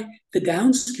identify the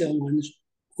downscale ones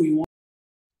who you want.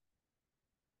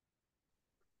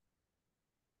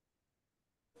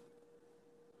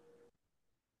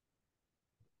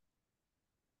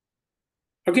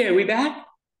 Okay, are we back?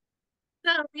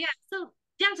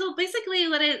 So basically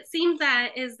what it seems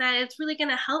that is that it's really going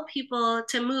to help people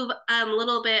to move a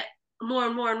little bit more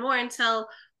and more and more until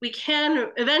we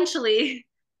can eventually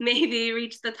maybe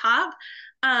reach the top.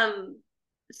 Um,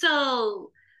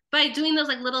 so by doing those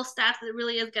like little steps, it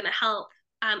really is going to help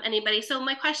anybody. So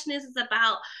my question is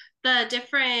about the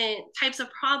different types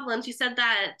of problems. You said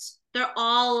that they're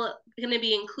all going to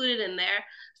be included in there.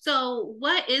 So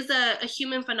what is a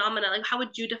human phenomena? Like, how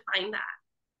would you define that?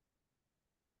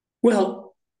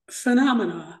 Well,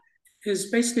 phenomena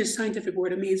is basically a scientific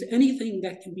word. It means anything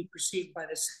that can be perceived by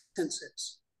the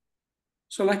senses.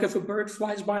 So like if a bird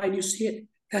flies by and you see it,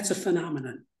 that's a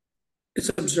phenomenon. It's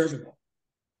observable.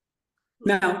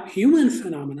 Now, human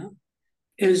phenomena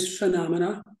is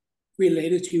phenomena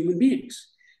related to human beings.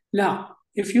 Now,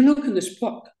 if you look in this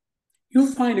book,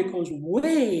 you'll find it goes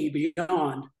way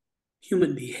beyond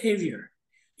human behavior.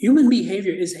 Human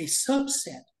behavior is a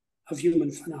subset of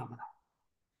human phenomena.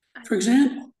 For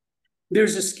example,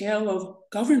 there's a scale of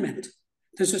government,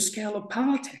 there's a scale of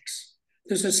politics,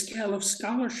 there's a scale of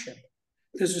scholarship,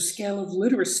 there's a scale of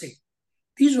literacy.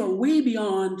 These are way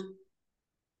beyond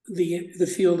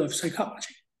the field of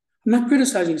psychology. I'm not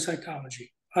criticizing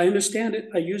psychology. I understand it,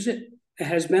 I use it, it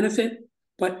has benefit,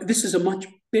 but this is a much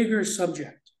bigger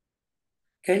subject.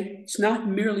 Okay? It's not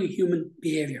merely human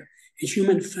behavior, it's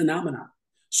human phenomena.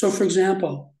 So, for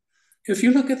example, if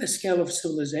you look at the scale of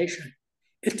civilization,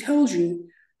 it tells you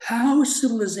how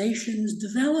civilizations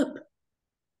develop,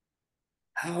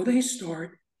 how they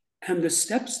start, and the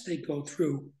steps they go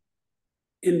through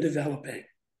in developing.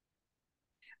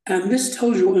 And this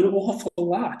tells you an awful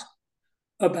lot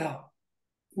about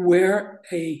where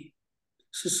a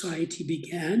society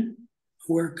began,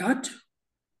 where it got to.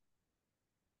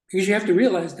 Because you have to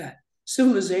realize that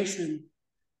civilization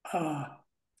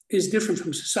is different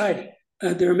from society.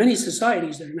 There are many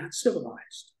societies that are not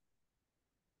civilized.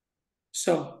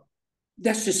 So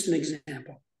that's just an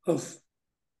example of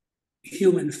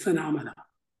human phenomena.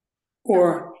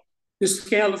 Or the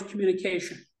scale of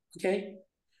communication, okay?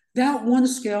 That one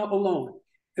scale alone,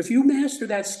 if you master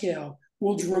that scale,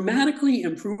 will dramatically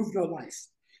improve your life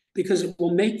because it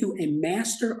will make you a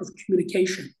master of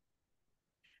communication.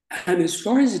 And as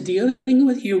far as dealing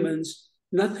with humans,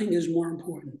 nothing is more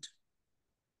important.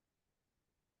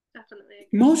 Definitely.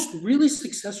 Most really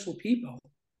successful people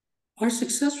are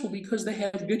successful because they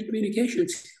have good communication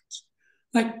skills.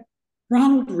 Like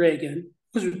Ronald Reagan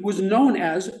was known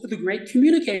as the great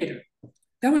communicator.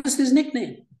 That was his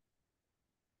nickname.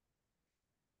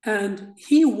 And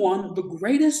he won the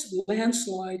greatest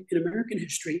landslide in American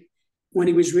history when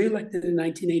he was reelected in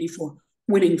 1984,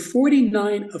 winning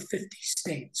 49 of 50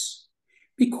 states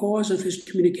because of his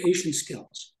communication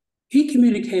skills. He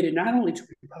communicated not only to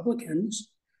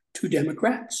Republicans, to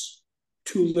Democrats,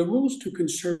 to liberals, to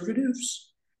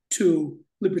conservatives, to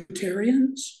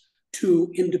libertarians,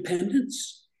 to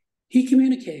independents. He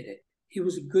communicated. He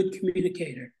was a good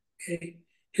communicator. Okay?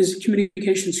 His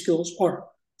communication skills are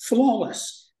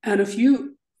flawless. And if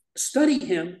you study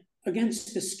him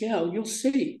against the scale, you'll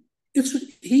see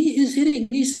he is hitting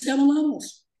these 7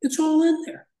 levels. It's all in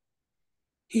there.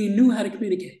 He knew how to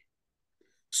communicate.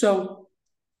 So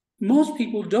most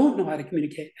people don't know how to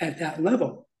communicate at that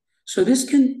level. So this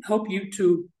can help you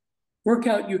to work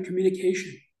out your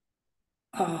communication.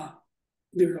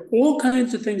 There are all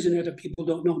kinds of things in there that people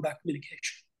don't know about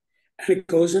communication. And it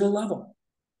goes in a level.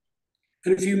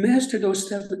 And if you master those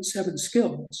seven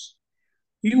skills,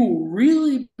 you will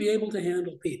really be able to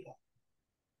handle people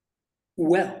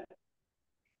well.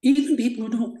 Even people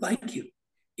who don't like you,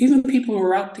 even people who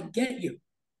are out to get you,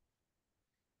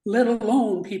 let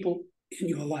alone people in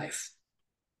your life.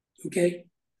 Okay?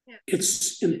 Yeah.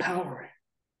 It's empowering.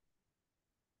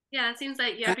 Yeah, it seems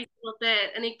like every single bit,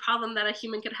 any problem that a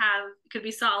human could have could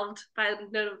be solved by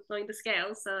knowing the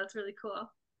scales. So that's really cool.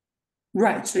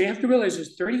 Right. So you have to realize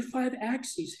there's 35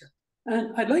 axes here.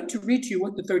 And I'd like to read to you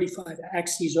what the 35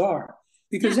 axes are,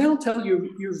 because that'll tell your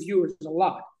viewers a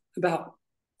lot about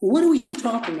what are we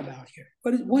talking about here?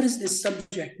 What is this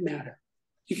subject matter?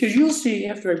 Because you'll see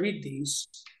after I read these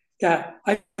that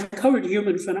I've covered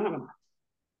human phenomena.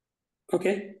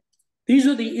 Okay? These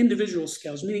are the individual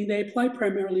scales, meaning they apply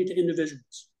primarily to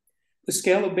individuals. The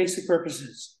scale of basic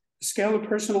purposes, the scale of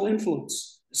personal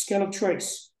influence, the scale of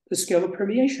choice, the scale of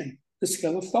permeation, the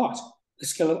scale of thought, the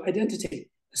scale of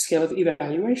identity, the scale of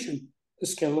evaluation, the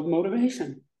scale of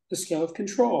motivation, the scale of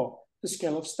control, the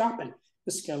scale of stopping,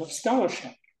 the scale of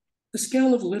scholarship, the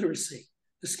scale of literacy,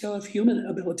 the scale of human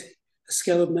ability, the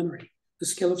scale of memory, the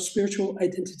scale of spiritual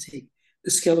identity,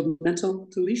 the scale of mental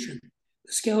deletion,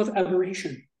 the scale of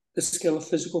aberration, the scale of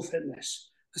physical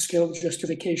fitness, the scale of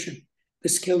justification, the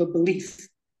scale of belief,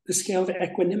 the scale of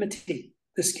equanimity,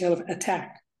 the scale of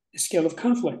attack, the scale of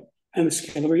conflict, and the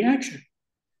scale of reaction.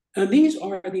 And these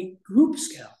are the group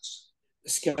scales, the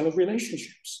scale of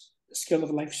relationships, the scale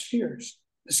of life spheres,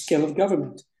 the scale of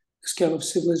government, the scale of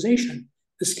civilization,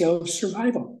 the scale of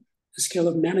survival, the scale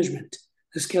of management,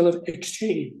 the scale of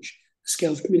exchange, the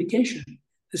scale of communication,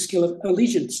 the scale of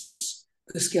allegiance,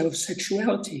 the scale of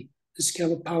sexuality, the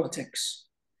scale of politics.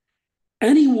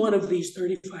 Any one of these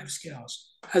 35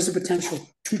 scales has the potential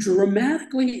to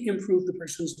dramatically improve the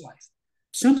person's life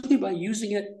simply by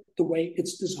using it the way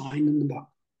it's designed in the book.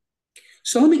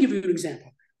 So let me give you an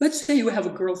example. Let's say you have a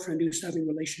girlfriend who's having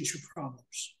relationship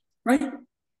problems, right?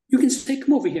 You can say,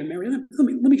 come over here, Mary, let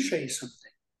me show you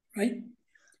something, right?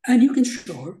 And you can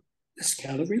show her the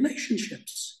scale of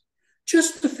relationships.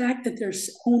 Just the fact that there's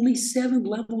only 7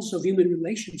 levels of human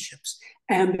relationships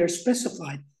and they're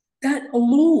specified, that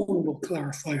alone will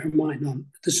clarify her mind on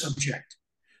the subject,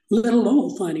 let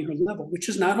alone finding her level, which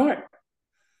is not hard.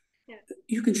 Yeah.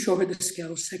 You can show her the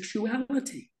scale of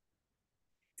sexuality.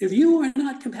 If you are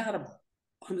not compatible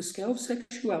on the scale of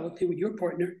sexuality with your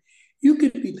partner, you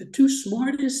could be the 2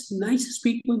 smartest, nicest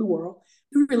people in the world.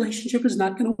 The relationship is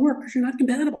not going to work because you're not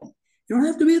compatible. You don't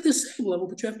have to be at the same level,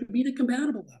 but you have to be at a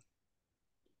compatible level.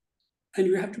 And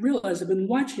you have to realize I've been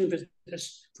watching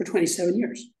this for 27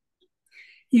 years.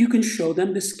 You can show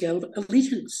them the scale of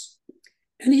allegiance.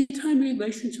 Anytime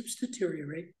relationships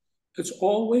deteriorate, it's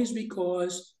always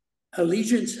because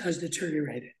allegiance has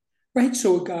deteriorated, right?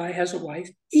 So a guy has a wife,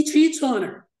 he cheats on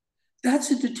her.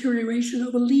 That's a deterioration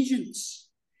of allegiance.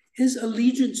 His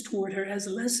allegiance toward her has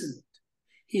lessened.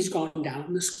 He's gone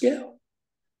down the scale.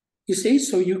 You see,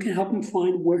 so you can help him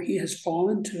find where he has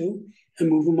fallen to and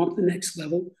move him up the next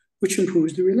level, which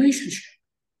improves the relationship.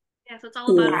 Yeah, so it's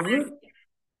all about Or,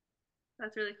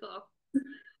 that's really cool.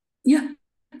 yeah,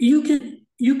 you can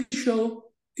show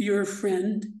your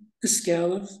friend the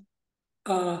scale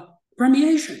of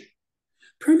permeation.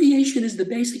 Permeation is the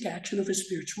basic action of a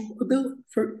spiritual ability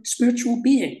for spiritual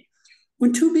being.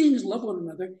 When 2 beings love one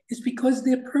another, it's because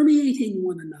they're permeating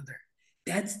one another.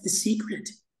 That's the secret.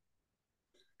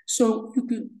 So you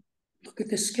can look at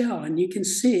the scale and you can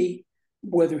see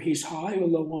whether he's high or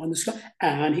low on the scale,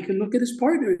 and he can look at his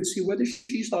partner and see whether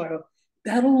she's high.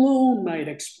 That alone might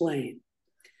explain.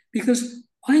 Because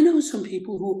I know some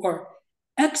people who are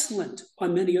excellent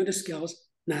on many other scales,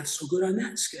 not so good on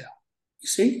that scale. You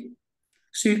see?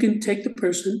 So you can take the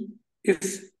person,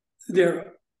 if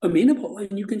they're amenable,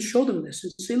 and you can show them this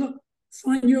and say, look,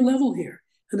 find your level here.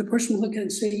 And the person will look at it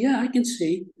and say, yeah, I can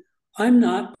see I'm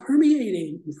not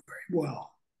permeating very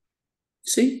well.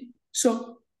 See?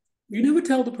 So you never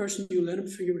tell the person, you let him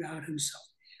figure it out himself.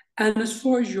 And as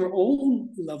far as your own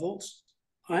levels,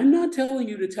 I'm not telling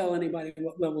you to tell anybody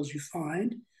what levels you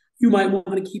find. You might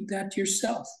want to keep that to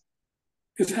yourself.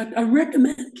 In fact, I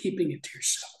recommend keeping it to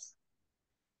yourself.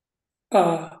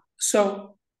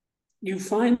 So you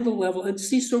find the level and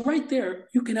see, so right there,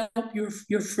 you can help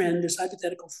your friend, this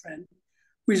hypothetical friend,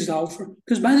 resolve for,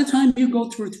 because by the time you go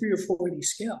through 3 or 4 of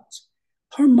these scales,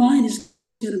 her mind is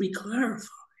going to be clarified.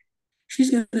 She's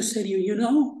going to say to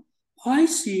you, I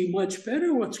see much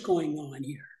better what's going on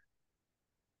here.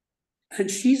 And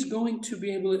she's going to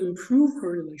be able to improve her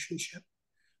relationship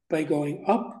by going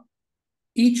up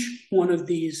each one of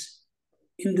these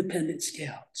independent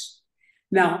scales.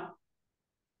 Now,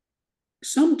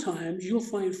 sometimes you'll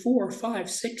find 4, 5,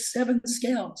 6, 7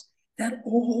 scales that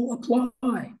all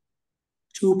apply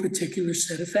to a particular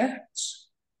set of facts.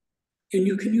 And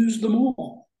you can use them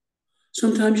all.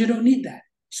 Sometimes you don't need that.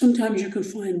 Sometimes you can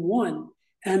find one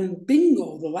and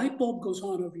bingo, the light bulb goes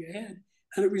on over your head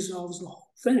and it resolves the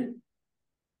whole thing.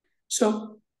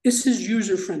 So this is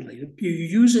user friendly. You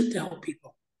use it to help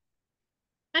people.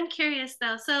 I'm curious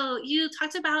though. So you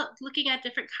talked about looking at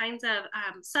different kinds of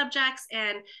subjects,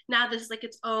 and now this is like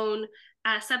its own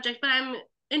subject. But I'm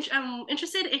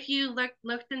interested if you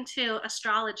looked into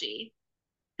astrology,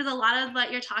 because a lot of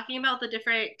what you're talking about, the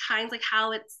different kinds, like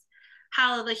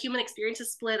how the human experience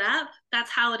is split up.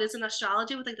 That's how it is in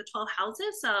astrology with like the 12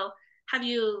 houses. So have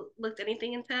you looked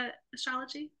anything into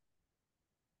astrology?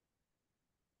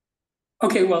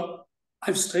 Okay, well,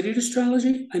 I've studied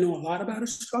astrology. I know a lot about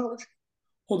astrology,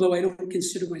 although I don't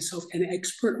consider myself an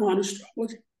expert on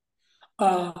astrology.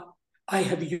 Uh, I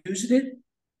have used it.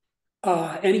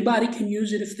 Anybody can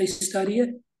use it if they study it.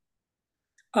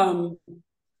 Um,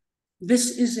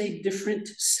 this is a different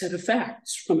set of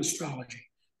facts from astrology.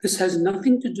 This has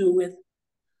nothing to do with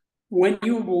when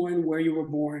you were born, where you were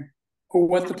born, or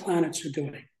what the planets are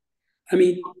doing. I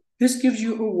mean, this gives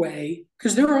you a way,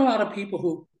 because there are a lot of people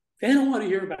who they don't want to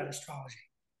hear about astrology.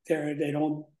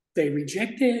 They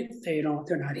reject it. They're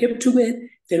not hip to it.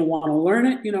 They don't want to learn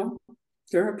it.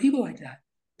 There are people like that.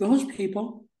 Those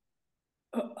people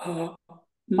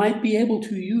might be able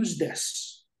to use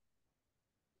this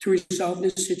to resolve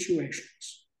these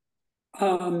situations.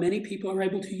 Many people are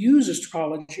able to use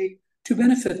astrology to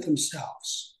benefit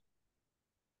themselves.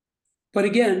 But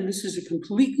again, this is a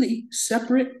completely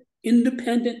separate,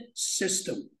 independent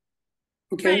system.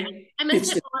 Right. Okay? I meant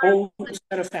It's it its more own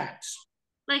set of facts.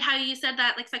 like how you said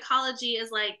that like psychology is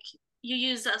like you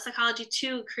use psychology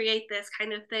to create this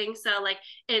kind of thing. So like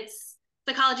it's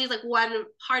psychology is like one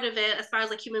part of it as far as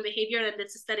like human behavior, and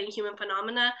this is studying human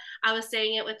phenomena. I was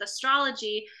saying it with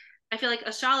astrology. I feel like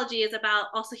astrology is about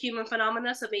also human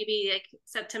phenomena, so maybe like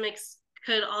septemics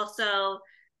could also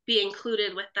be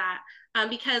included with that,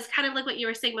 because kind of like what you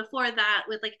were saying before, that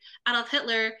with like Adolf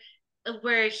Hitler,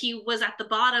 where he was at the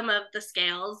bottom of the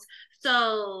scales,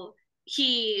 so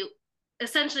he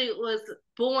essentially was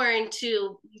born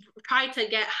to try to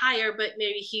get higher, but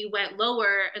maybe he went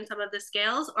lower in some of the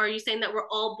scales? Or are you saying that we're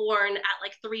all born at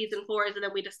like threes and fours and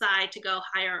then we decide to go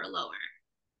higher or lower?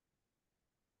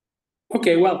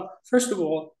 Okay, well, first of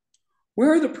all,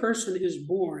 where the person is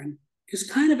born is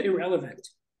kind of irrelevant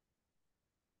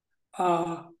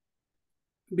uh,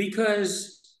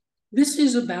 because this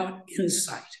is about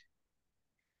insight.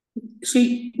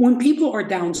 See, when people are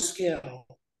downscale,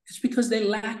 it's because they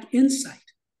lack insight.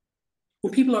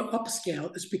 When people are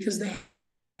upscale, it's because they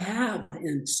have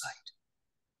insight.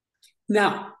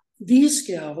 Now, these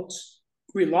scales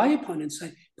rely upon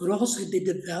insight, but also they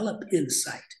develop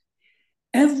insight.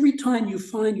 Every time you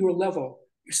find your level,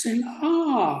 you're saying,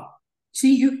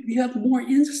 see, you have more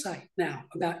insight now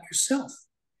about yourself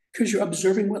because you're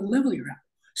observing what level you're at.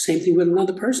 Same thing with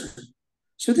another person.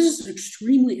 So this is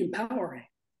extremely empowering.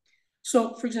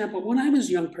 So, for example, when I was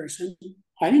a young person,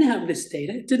 I didn't have this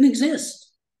data. It didn't exist.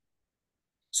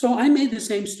 So I made the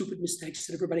same stupid mistakes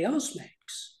that everybody else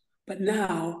makes. But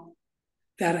now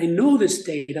that I know this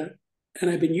data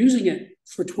and I've been using it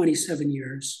for 27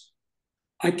 years,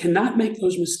 I cannot make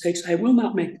those mistakes. I will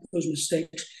not make those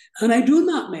mistakes. And I do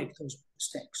not make those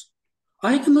mistakes.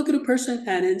 I can look at a person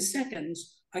and in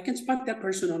seconds, I can spot that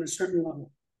person on a certain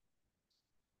level.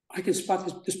 I can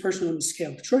spot this person on the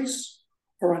scale of choice,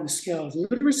 or on the scale of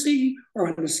literacy, or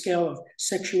on the scale of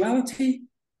sexuality.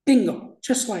 Bingo,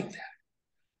 just like that,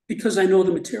 because I know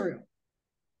the material.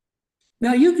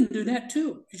 Now you can do that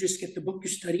too. You just get the book you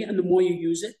study, and the more you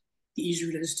use it, the easier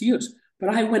it is to use. But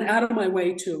I went out of my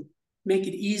way to make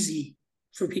it easy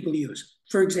for people to use.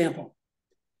 For example,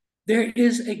 there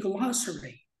is a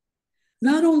glossary,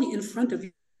 not only in front of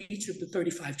each of the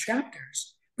 35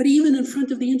 chapters, but even in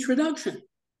front of the introduction.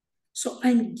 So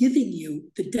I'm giving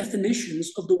you the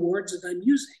definitions of the words that I'm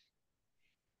using.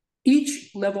 Each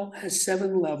level has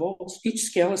 7 levels, each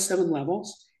scale has 7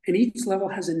 levels, and each level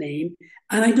has a name,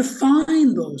 and I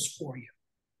define those for you.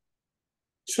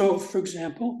 So, for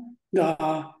example,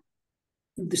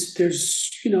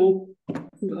 there's,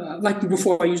 like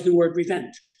before I used the word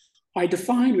revenge. I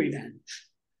define revenge.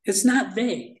 It's not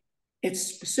vague, it's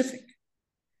specific.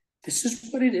 This is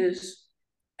what it is.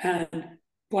 And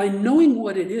by knowing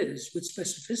what it is with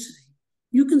specificity,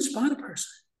 you can spot a person.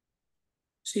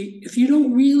 See, if you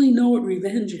don't really know what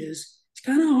revenge is, it's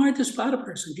kind of hard to spot a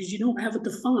person because you don't have it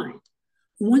defined.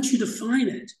 Once you define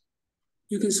it,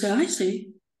 you can say, I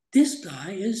see, this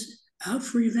guy is out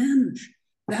for revenge.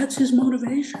 That's his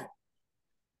motivation.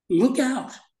 Look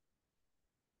out.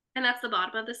 And that's the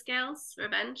bottom of the scales,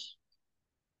 revenge.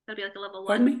 That'd be like a level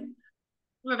Pardon one. me?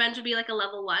 Revenge would be like a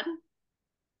level one.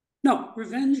 No,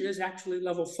 revenge is actually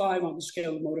level 5 on the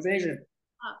scale of motivation.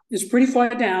 Oh. It's pretty far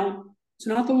down. It's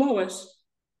not the lowest,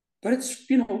 but it's,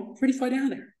 pretty far down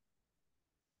there.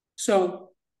 So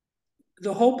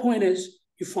the whole point is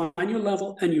you find your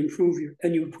level and you improve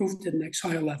to the next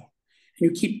higher level. And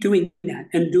you keep doing that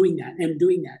and doing that and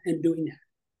doing that and doing that.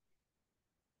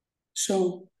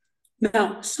 So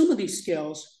now some of these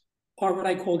scales are what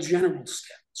I call general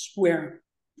scales, where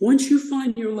once you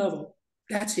find your level,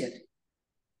 that's it.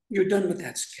 You're done with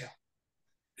that scale.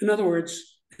 In other words,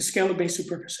 the scale of basic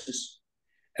purposes.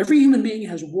 Every human being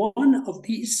has one of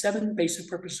these 7 basic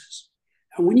purposes.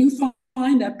 And when you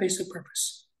find that basic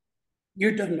purpose,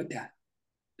 you're done with that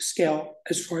scale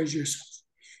as far as yourself.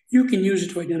 You can use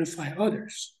it to identify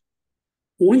others.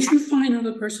 Once you find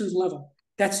another person's level,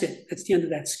 that's it. That's the end of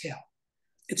that scale.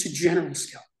 It's a general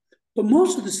scale. But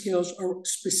most of the scales are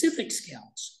specific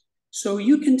scales. So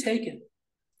you can take it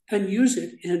and use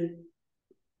it in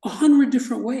 100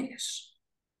 different ways.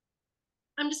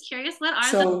 I'm just curious, what are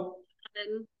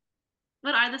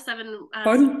the seven?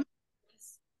 Pardon?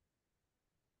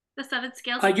 The 7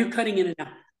 scales. You're cutting in and out.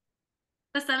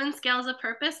 The 7 scales of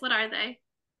purpose. What are they?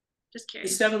 Just The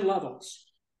curious. 7 levels.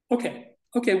 Okay.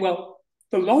 Well,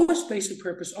 the lowest basic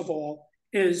purpose of all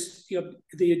is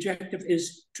the objective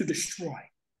is to destroy.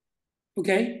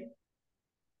 Okay.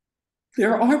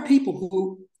 There are people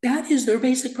who that is their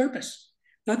basic purpose.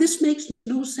 Now, this makes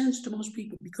no sense to most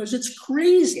people because it's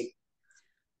crazy.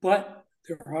 But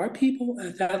there are people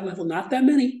at that level, not that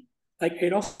many, like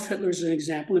Adolf Hitler is an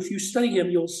example. If you study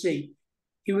him, you'll see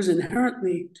he was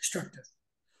inherently destructive.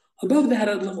 Above that,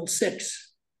 at level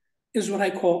 6, is what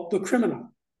I call the criminal.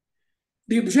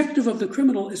 The objective of the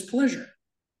criminal is pleasure.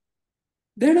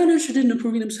 They're not interested in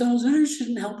improving themselves, they're not interested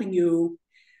in helping you.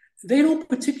 They don't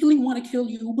particularly want to kill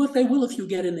you, but they will if you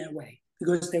get in their way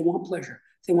because they want pleasure.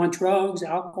 They want drugs,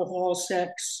 alcohol,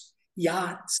 sex,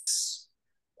 yachts,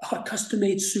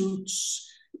 custom-made suits,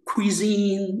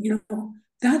 cuisine,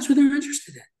 that's what they're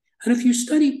interested in. And if you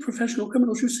study professional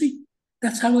criminals, you'll see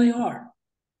that's how they are.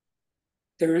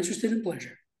 They're interested in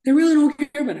pleasure. They really don't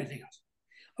care about anything else.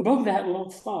 Above that, level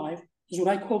 5 is what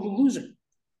I call the loser.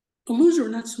 A loser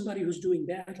is not somebody who's doing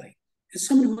badly. It's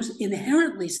someone who is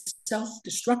inherently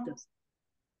self-destructive.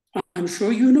 I'm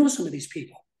sure you know some of these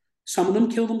people. Some of them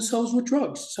kill themselves with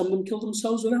drugs. Some of them kill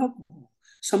themselves with alcohol.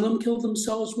 Some of them kill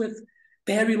themselves with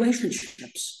bad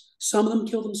relationships. Some of them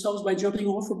kill themselves by jumping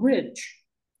off a bridge.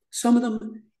 Some of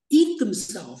them eat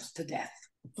themselves to death,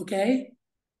 okay?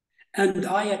 And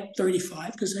die at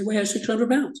 35 because they weigh 600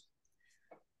 pounds.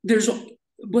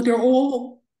 But they're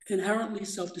all inherently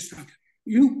self-destructive.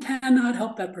 You cannot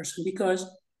help that person because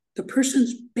the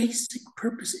person's basic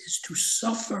purpose is to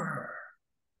suffer.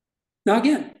 Now,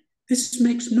 again, this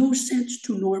makes no sense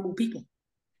to normal people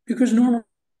because normal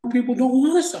people don't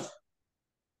want to suffer.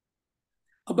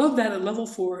 Above that, at level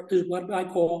 4 is what I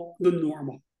call the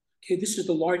normal. Okay, this is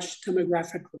the largest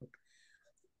demographic group.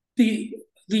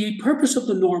 The purpose of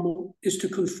the normal is to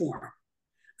conform.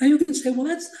 Now you can say, well,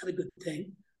 that's not a good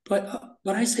thing. But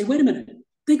I say, wait a minute,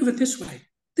 think of it this way.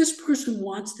 This person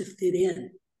wants to fit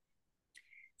in.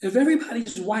 If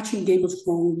everybody's watching Game of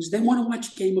Thrones, they want to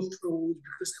watch Game of Thrones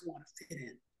because they want to fit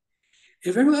in.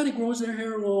 If everybody grows their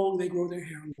hair long, they grow their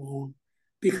hair long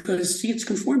because, see, it's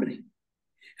conformity.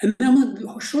 And then when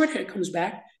the short hair comes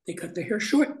back, they cut their hair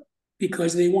short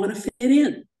because they want to fit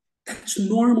in. That's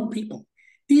normal people.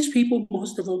 These people,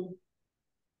 most of them,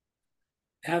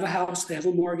 have a house, they have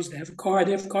a mortgage, they have a car,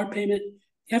 they have a car payment,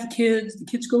 they have kids, the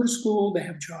kids go to school, they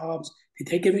have jobs, they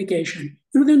take a vacation.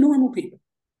 They're normal people.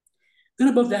 Then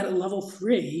above that, at level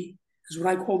 3, is what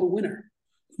I call the winner.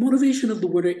 The motivation of the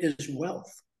winner is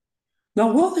wealth.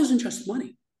 Now, wealth isn't just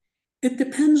money. It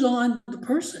depends on the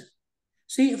person.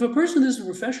 See, if a person is a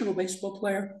professional baseball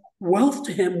player, wealth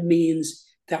to him means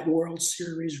that World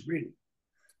Series ring.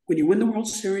 When you win the World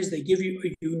Series, they give you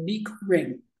a unique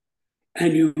ring,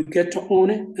 and you get to own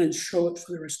it and show it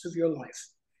for the rest of your life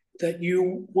that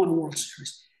you won a World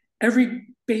Series. Every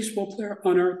baseball player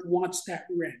on earth wants that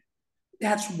ring.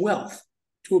 That's wealth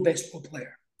to a baseball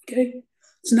player, okay?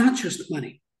 It's not just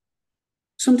money.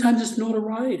 Sometimes it's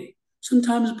notoriety.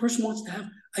 Sometimes a person wants to have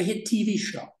a hit TV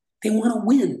show. They want to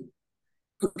win,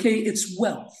 okay? It's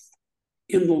wealth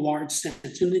in the large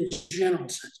sense, in the general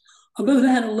sense. Above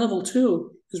that, at level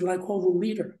 2, is what I call the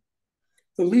leader.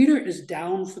 The leader is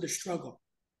down for the struggle.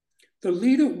 The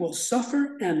leader will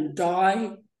suffer and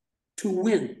die to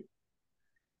win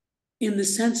in the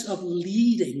sense of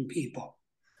leading people.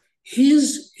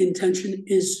 His intention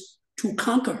is to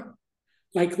conquer,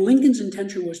 like Lincoln's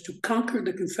intention was to conquer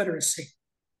the Confederacy.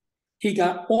 He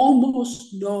got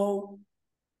almost no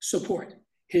support.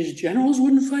 His generals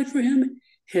wouldn't fight for him.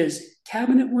 His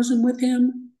cabinet wasn't with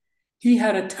him. He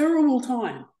had a terrible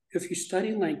time. If you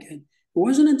study Lincoln, it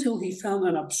wasn't until he found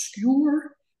an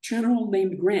obscure general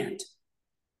named Grant,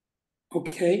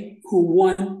 okay, who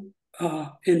won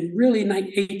in really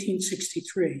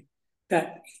 1863,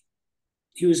 that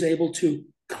he was able to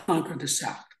conquer the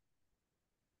South.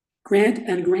 Grant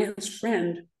and Grant's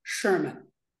friend, Sherman,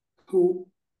 who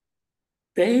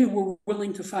they were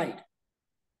willing to fight.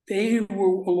 They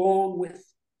were along with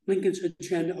Lincoln's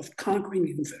agenda of conquering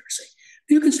the Confederacy.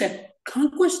 You can say,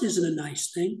 conquest isn't a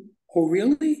nice thing. Oh,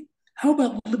 really? How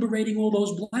about liberating all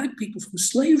those Black people from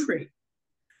slavery?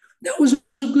 That was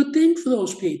a good thing for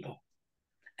those people.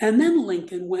 And then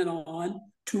Lincoln went on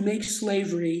to make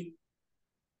slavery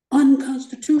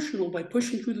unconstitutional by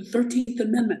pushing through the 13th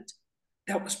Amendment.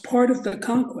 That was part of the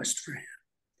conquest for him.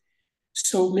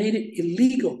 So made it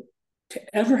illegal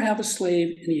to ever have a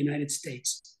slave in the United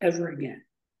States ever again.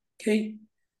 Okay?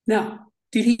 Now,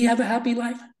 did he have a happy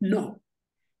life? No.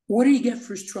 What did he get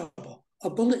for his trouble? A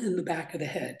bullet in the back of the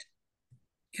head.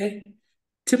 Okay?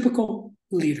 Typical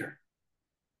leader.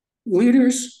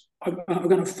 Leaders are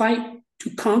going to fight to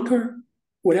conquer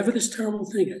whatever this terrible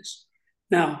thing is.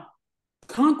 Now,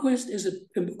 conquest is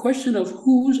a question of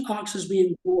whose ox is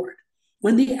being gored.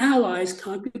 When the Allies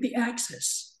conquered the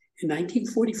Axis in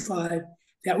 1945,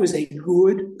 that was a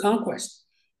good conquest,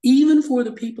 even for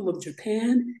the people of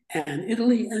Japan and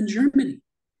Italy and Germany.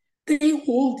 They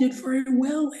all did very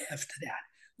well after that.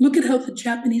 Look at how the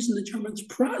Japanese and the Germans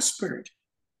prospered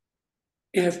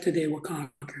after they were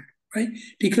conquered, right?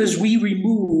 Because we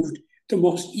removed the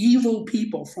most evil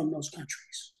people from those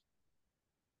countries.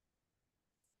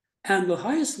 And the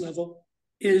highest level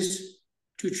is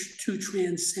to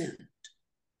transcend.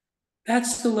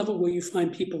 That's the level where you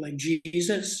find people like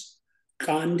Jesus,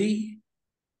 Gandhi,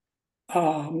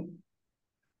 um,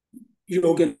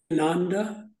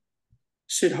 Yogananda,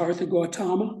 Siddhartha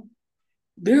Gautama.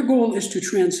 Their goal is to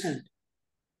transcend.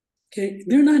 Okay,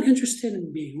 they're not interested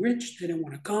in being rich. They don't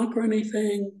want to conquer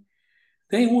anything.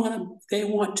 They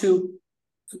want to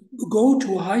go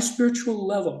to a high spiritual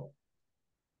level,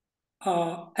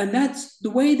 and that's the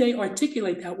way they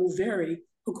articulate that will vary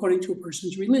according to a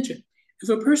person's religion. If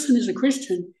a person is a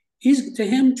Christian, to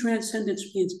him transcendence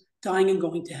means dying and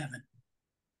going to heaven.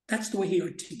 That's the way he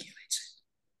articulates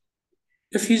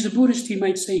it. If he's a Buddhist, he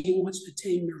might say he wants to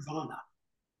attain nirvana.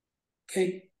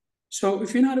 Okay, so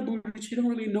if you're not a Buddhist, you don't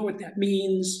really know what that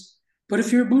means. But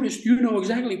if you're a Buddhist, you know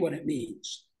exactly what it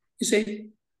means. You see,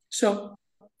 so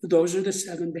those are the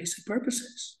 7 basic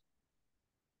purposes.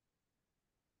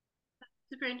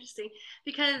 Super interesting,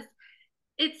 because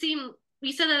it seemed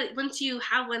you said that once you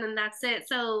have one and that's it.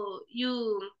 So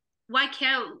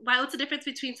what's the difference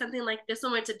between something like this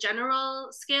one where it's a general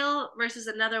scale versus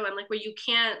another one like where you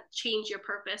can't change your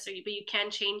purpose, but you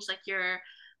can change like your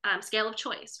scale of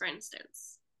choice, for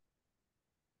instance?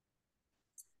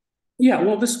 Yeah,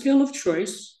 well, the scale of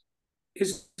choice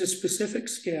is a specific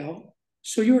scale,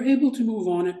 so you're able to move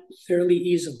on it fairly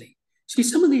easily. See,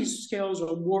 some of these scales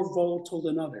are more volatile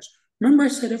than others. Remember, I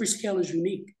said every scale is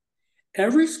unique.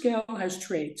 Every scale has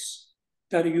traits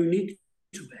that are unique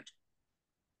to it.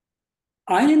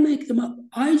 I didn't make them up.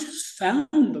 I just found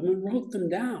them and wrote them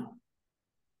down.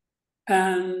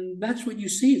 And that's what you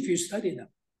see if you study them.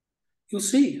 You'll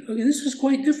see, okay, this is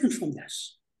quite different from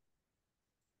this.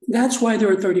 That's why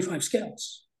there are 35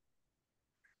 scales.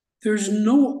 There's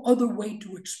no other way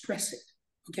to express it,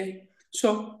 okay?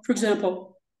 So, for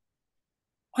example,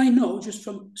 I know just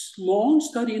from long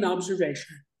study and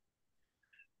observation,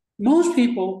 most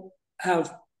people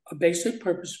have a basic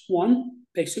purpose, one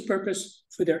basic purpose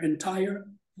for their entire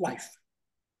life.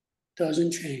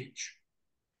 Doesn't change.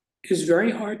 It's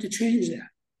very hard to change that,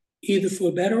 either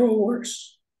for better or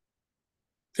worse.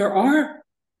 There are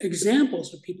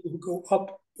examples of people who go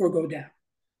up or go down,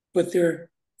 but they're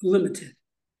limited.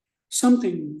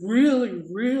 Something really,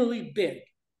 really big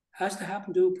has to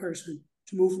happen to a person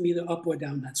to move from either up or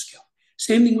down that scale.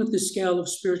 Same thing with the scale of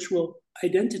spiritual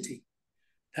identity.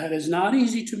 That is not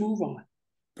easy to move on.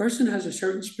 A person has a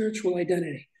certain spiritual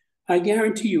identity. I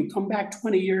guarantee you, come back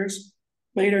 20 years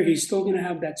later, he's still going to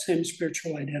have that same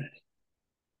spiritual identity.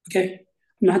 Okay?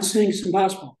 I'm not saying it's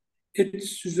impossible.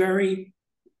 It's very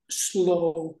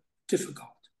slow, difficult.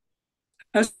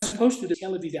 As opposed to the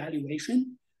scale of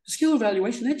evaluation, the scale of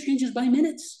evaluation, that changes by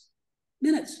minutes.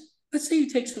 Minutes. Let's say you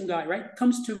take some guy, right?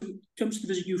 Comes to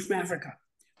visit you from Africa.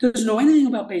 Doesn't know anything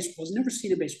about baseball, has never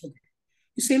seen a baseball game.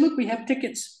 You say, look, we have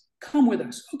tickets. Come with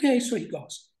us. Okay, so he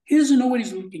goes. He doesn't know what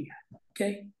he's looking at.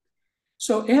 Okay.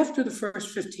 So after the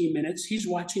first 15 minutes, he's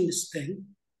watching this thing.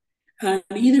 And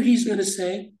either he's going to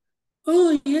say,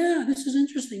 oh, yeah, this is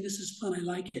interesting. This is fun. I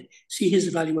like it. See, his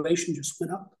evaluation just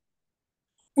went up.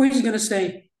 Or he's going to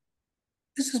say,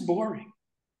 this is boring.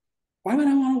 Why would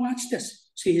I want to watch this?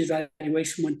 See, his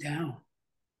evaluation went down.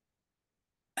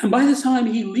 And by the time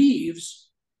he leaves,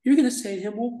 you're going to say to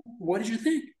him, well, what did you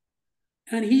think?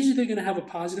 And he's either going to have a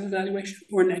positive evaluation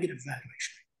or a negative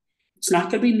evaluation. It's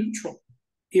not going to be neutral.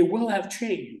 It will have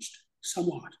changed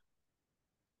somewhat.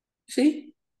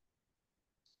 See?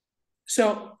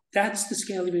 So that's the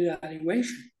scale of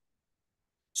evaluation.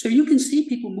 So you can see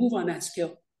people move on that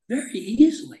scale very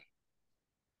easily.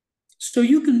 So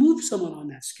you can move someone on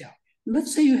that scale.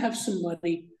 Let's say you have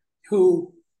somebody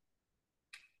who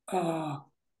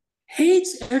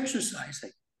hates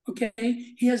exercising, okay?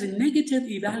 He has a negative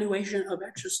evaluation of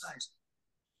exercising.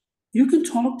 You can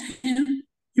talk to him.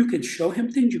 You can show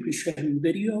him things. You can show him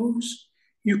videos.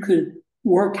 You can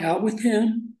work out with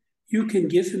him. You can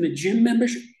give him a gym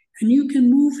membership, and you can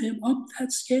move him up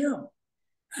that scale.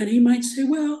 And he might say,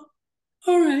 well,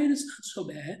 all right, it's not so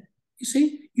bad. You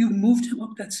see, you moved him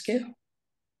up that scale.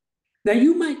 Now,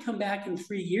 you might come back in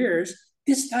 3 years.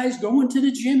 This guy's going to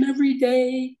the gym every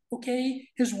day, okay?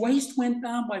 His waist went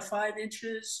down by 5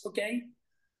 inches, okay?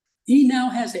 He now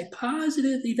has a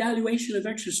positive evaluation of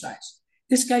exercise.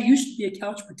 This guy used to be a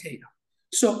couch potato.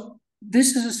 So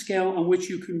this is a scale on which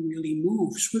you can really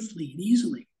move swiftly and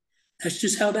easily. That's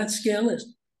just how that scale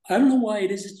is. I don't know why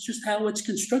it is. It's just how it's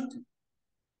constructed.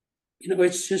 You know,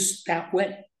 it's just that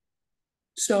way.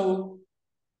 So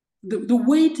the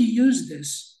way to use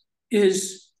this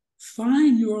is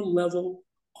find your level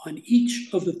on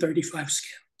each of the 35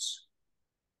 scales.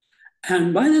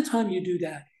 And by the time you do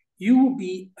that, you will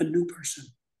be a new person.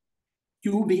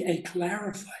 You will be a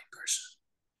clarified person.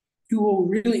 You will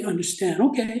really understand,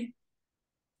 okay,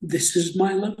 this is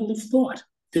my level of thought.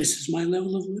 This is my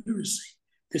level of literacy.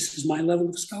 This is my level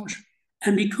of scholarship.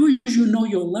 And because you know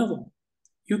your level,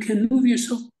 you can move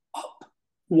yourself up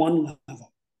one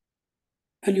level.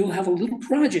 And you'll have a little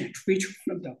project for each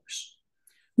one of those.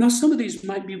 Now, some of these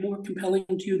might be more compelling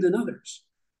to you than others.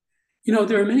 You know,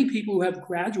 there are many people who have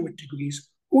graduate degrees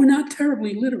who are not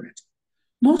terribly literate.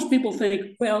 Most people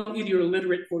think, well, either you're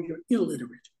literate or you're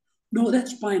illiterate. No,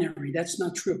 that's binary. That's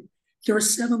not true. There are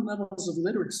 7 levels of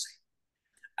literacy.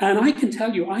 And I can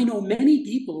tell you, I know many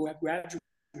people who have graduate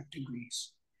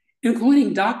degrees,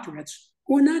 including doctorates,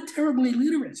 who are not terribly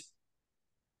literate.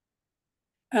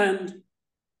 And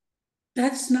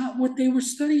that's not what they were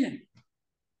studying.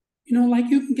 You know, like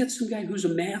you can get some guy who's a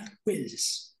math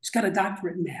whiz, he's got a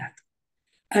doctorate in math,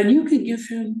 and you can give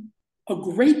him a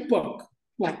great book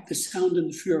like The Sound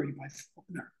and the Fury by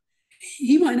Faulkner.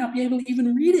 He might not be able to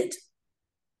even read it.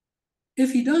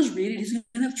 If he does read it, he's going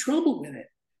to have trouble with it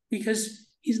because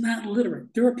he's not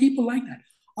literate. There are people like that.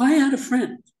 I had a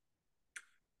friend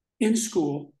in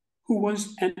school who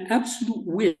was an absolute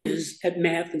whiz at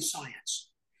math and science.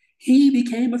 He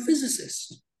became a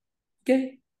physicist,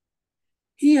 okay?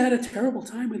 He had a terrible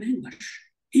time with English.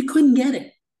 He couldn't get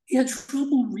it. He had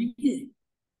trouble reading.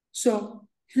 So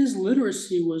his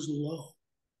literacy was low.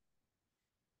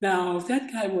 Now, if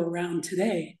that guy were around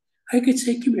today, I could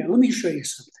say, come here, let me show you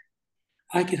something.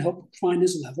 I can help him find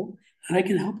his level, and I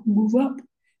can help him move up.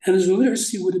 And his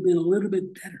literacy would have been a little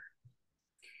bit better.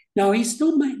 Now, he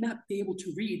still might not be able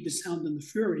to read The Sound and the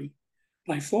Fury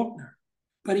by Faulkner,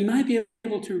 but he might be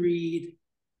able to read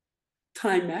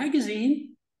Time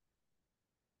magazine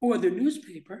or the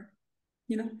newspaper.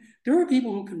 You know, there are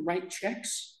people who can write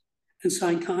checks and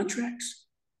sign contracts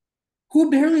who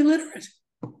are barely literate.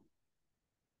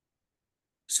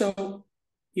 So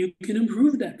you can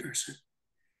improve that person.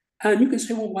 And you can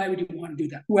say, well, why would you want to do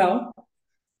that? Well,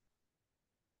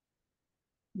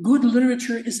 good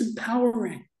literature is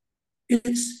empowering.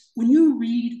 It's when you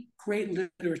read great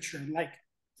literature like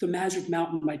The Magic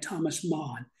Mountain by Thomas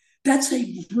Mann, that's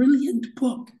a brilliant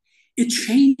book. It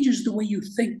changes the way you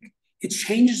think. It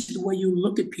changes the way you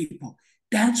look at people.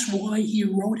 That's why he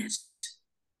wrote it.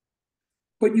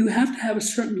 But you have to have a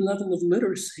certain level of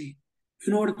literacy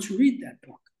in order to read that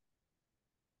book.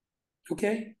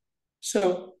 Okay?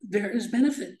 So there is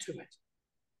benefit to it.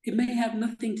 It may have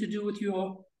nothing to do with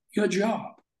your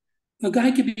job. A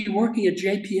guy could be working at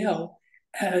JPL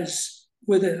as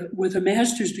with a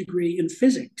master's degree in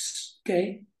physics,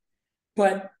 okay,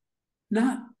 but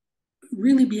not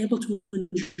really be able to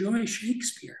enjoy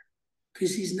Shakespeare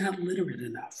because he's not literate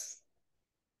enough.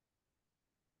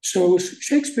 So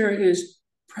Shakespeare is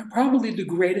probably the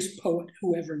greatest poet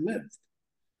who ever lived.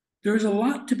 There is a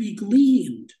lot to be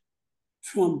gleaned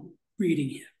from reading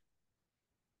him,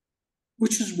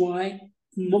 which is why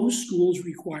most schools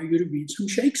require you to read some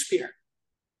Shakespeare.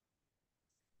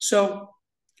 So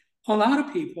a lot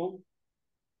of people,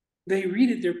 they read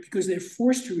it there because they're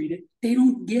forced to read it. They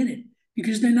don't get it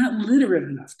because they're not literate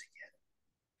enough to get it.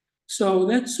 So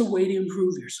that's a way to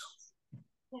improve yourself.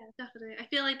 Yeah, definitely. I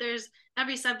feel like there's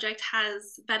every subject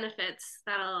has benefits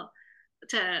that'll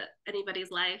to anybody's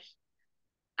life.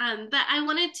 But I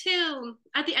wanted to,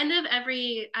 at the end of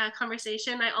every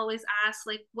conversation, I always ask,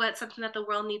 like, what's something that the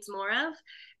world needs more of?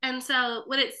 And so,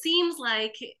 what it seems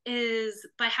like is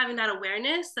by having that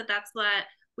awareness that that's what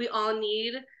we all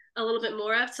need a little bit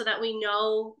more of so that we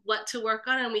know what to work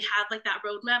on and we have like that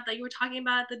roadmap that you were talking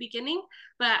about at the beginning.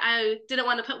 But I didn't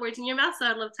want to put words in your mouth, so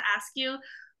I'd love to ask you,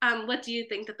 what do you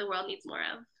think that the world needs more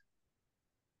of?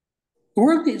 The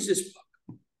world needs this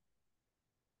book.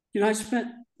 You know, I spent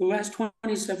the last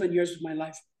 27 years of my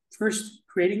life first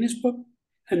creating this book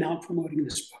and now promoting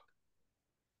this book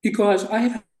because I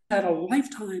have had a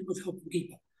lifetime of helping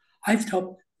people. I've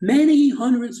helped many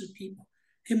hundreds of people.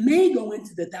 It may go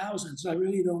into the thousands. I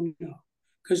really don't know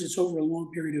because it's over a long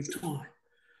period of time.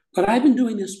 But I've been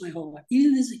doing this my whole life.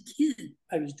 Even as a kid,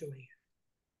 I was doing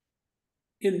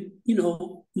it in, you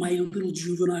know, my little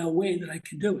juvenile way that I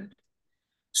could do it.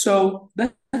 So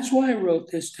that's why I wrote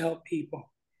this to help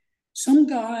people. Some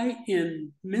guy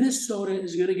in Minnesota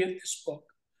is going to get this book.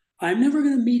 I'm never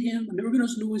going to meet him. I'm never going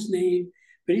to know his name,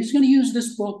 but he's going to use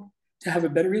this book to have a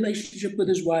better relationship with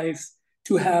his wife,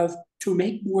 to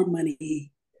make more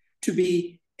money, to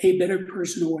be a better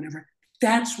person or whatever.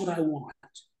 That's what I want.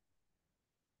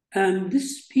 And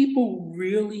these people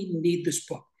really need this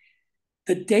book.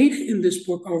 The data in this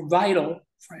book are vital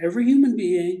for every human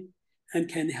being and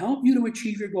can help you to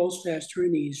achieve your goals faster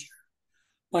and easier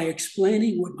by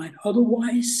explaining what might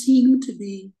otherwise seem to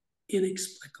be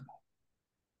inexplicable.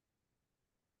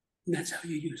 And that's how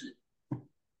you use it.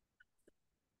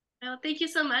 Well, thank you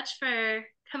so much for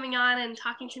coming on and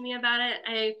talking to me about it.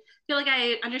 I feel like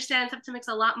I understand Septemics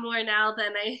a lot more now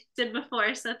than I did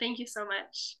before, so thank you so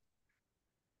much.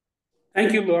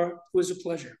 Thank you, Laura. It was a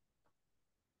pleasure.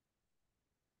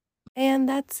 And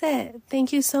that's it.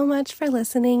 Thank you so much for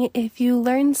listening. If you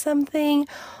learned something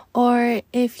or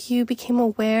if you became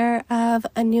aware of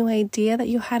a new idea that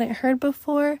you hadn't heard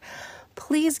before,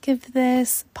 please give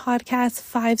this podcast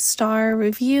 5-star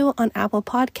review on Apple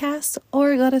Podcasts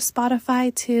or go to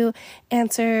Spotify to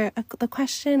answer the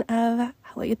question of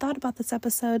what you thought about this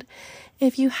episode.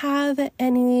 If you have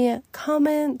any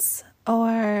comments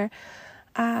or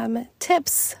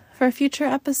tips for future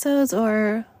episodes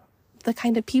or the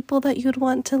kind of people that you'd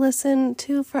want to listen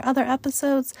to for other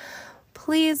episodes,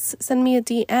 please send me a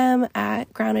DM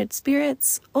at Grounded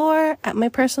Spirits or at my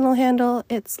personal handle,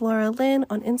 it's Laura Lynn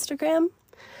on Instagram.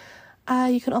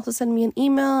 You can also send me an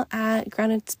email at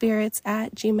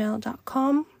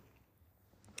groundedspirits@gmail.com.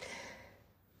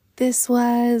 This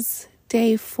was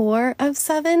day 4 of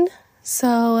 7.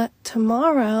 So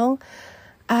tomorrow,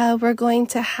 we're going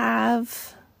to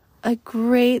have a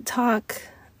great talk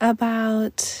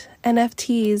about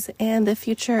NFTs and the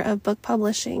future of book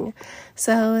publishing.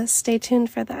 So stay tuned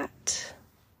for that.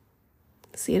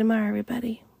 See you tomorrow,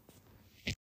 everybody.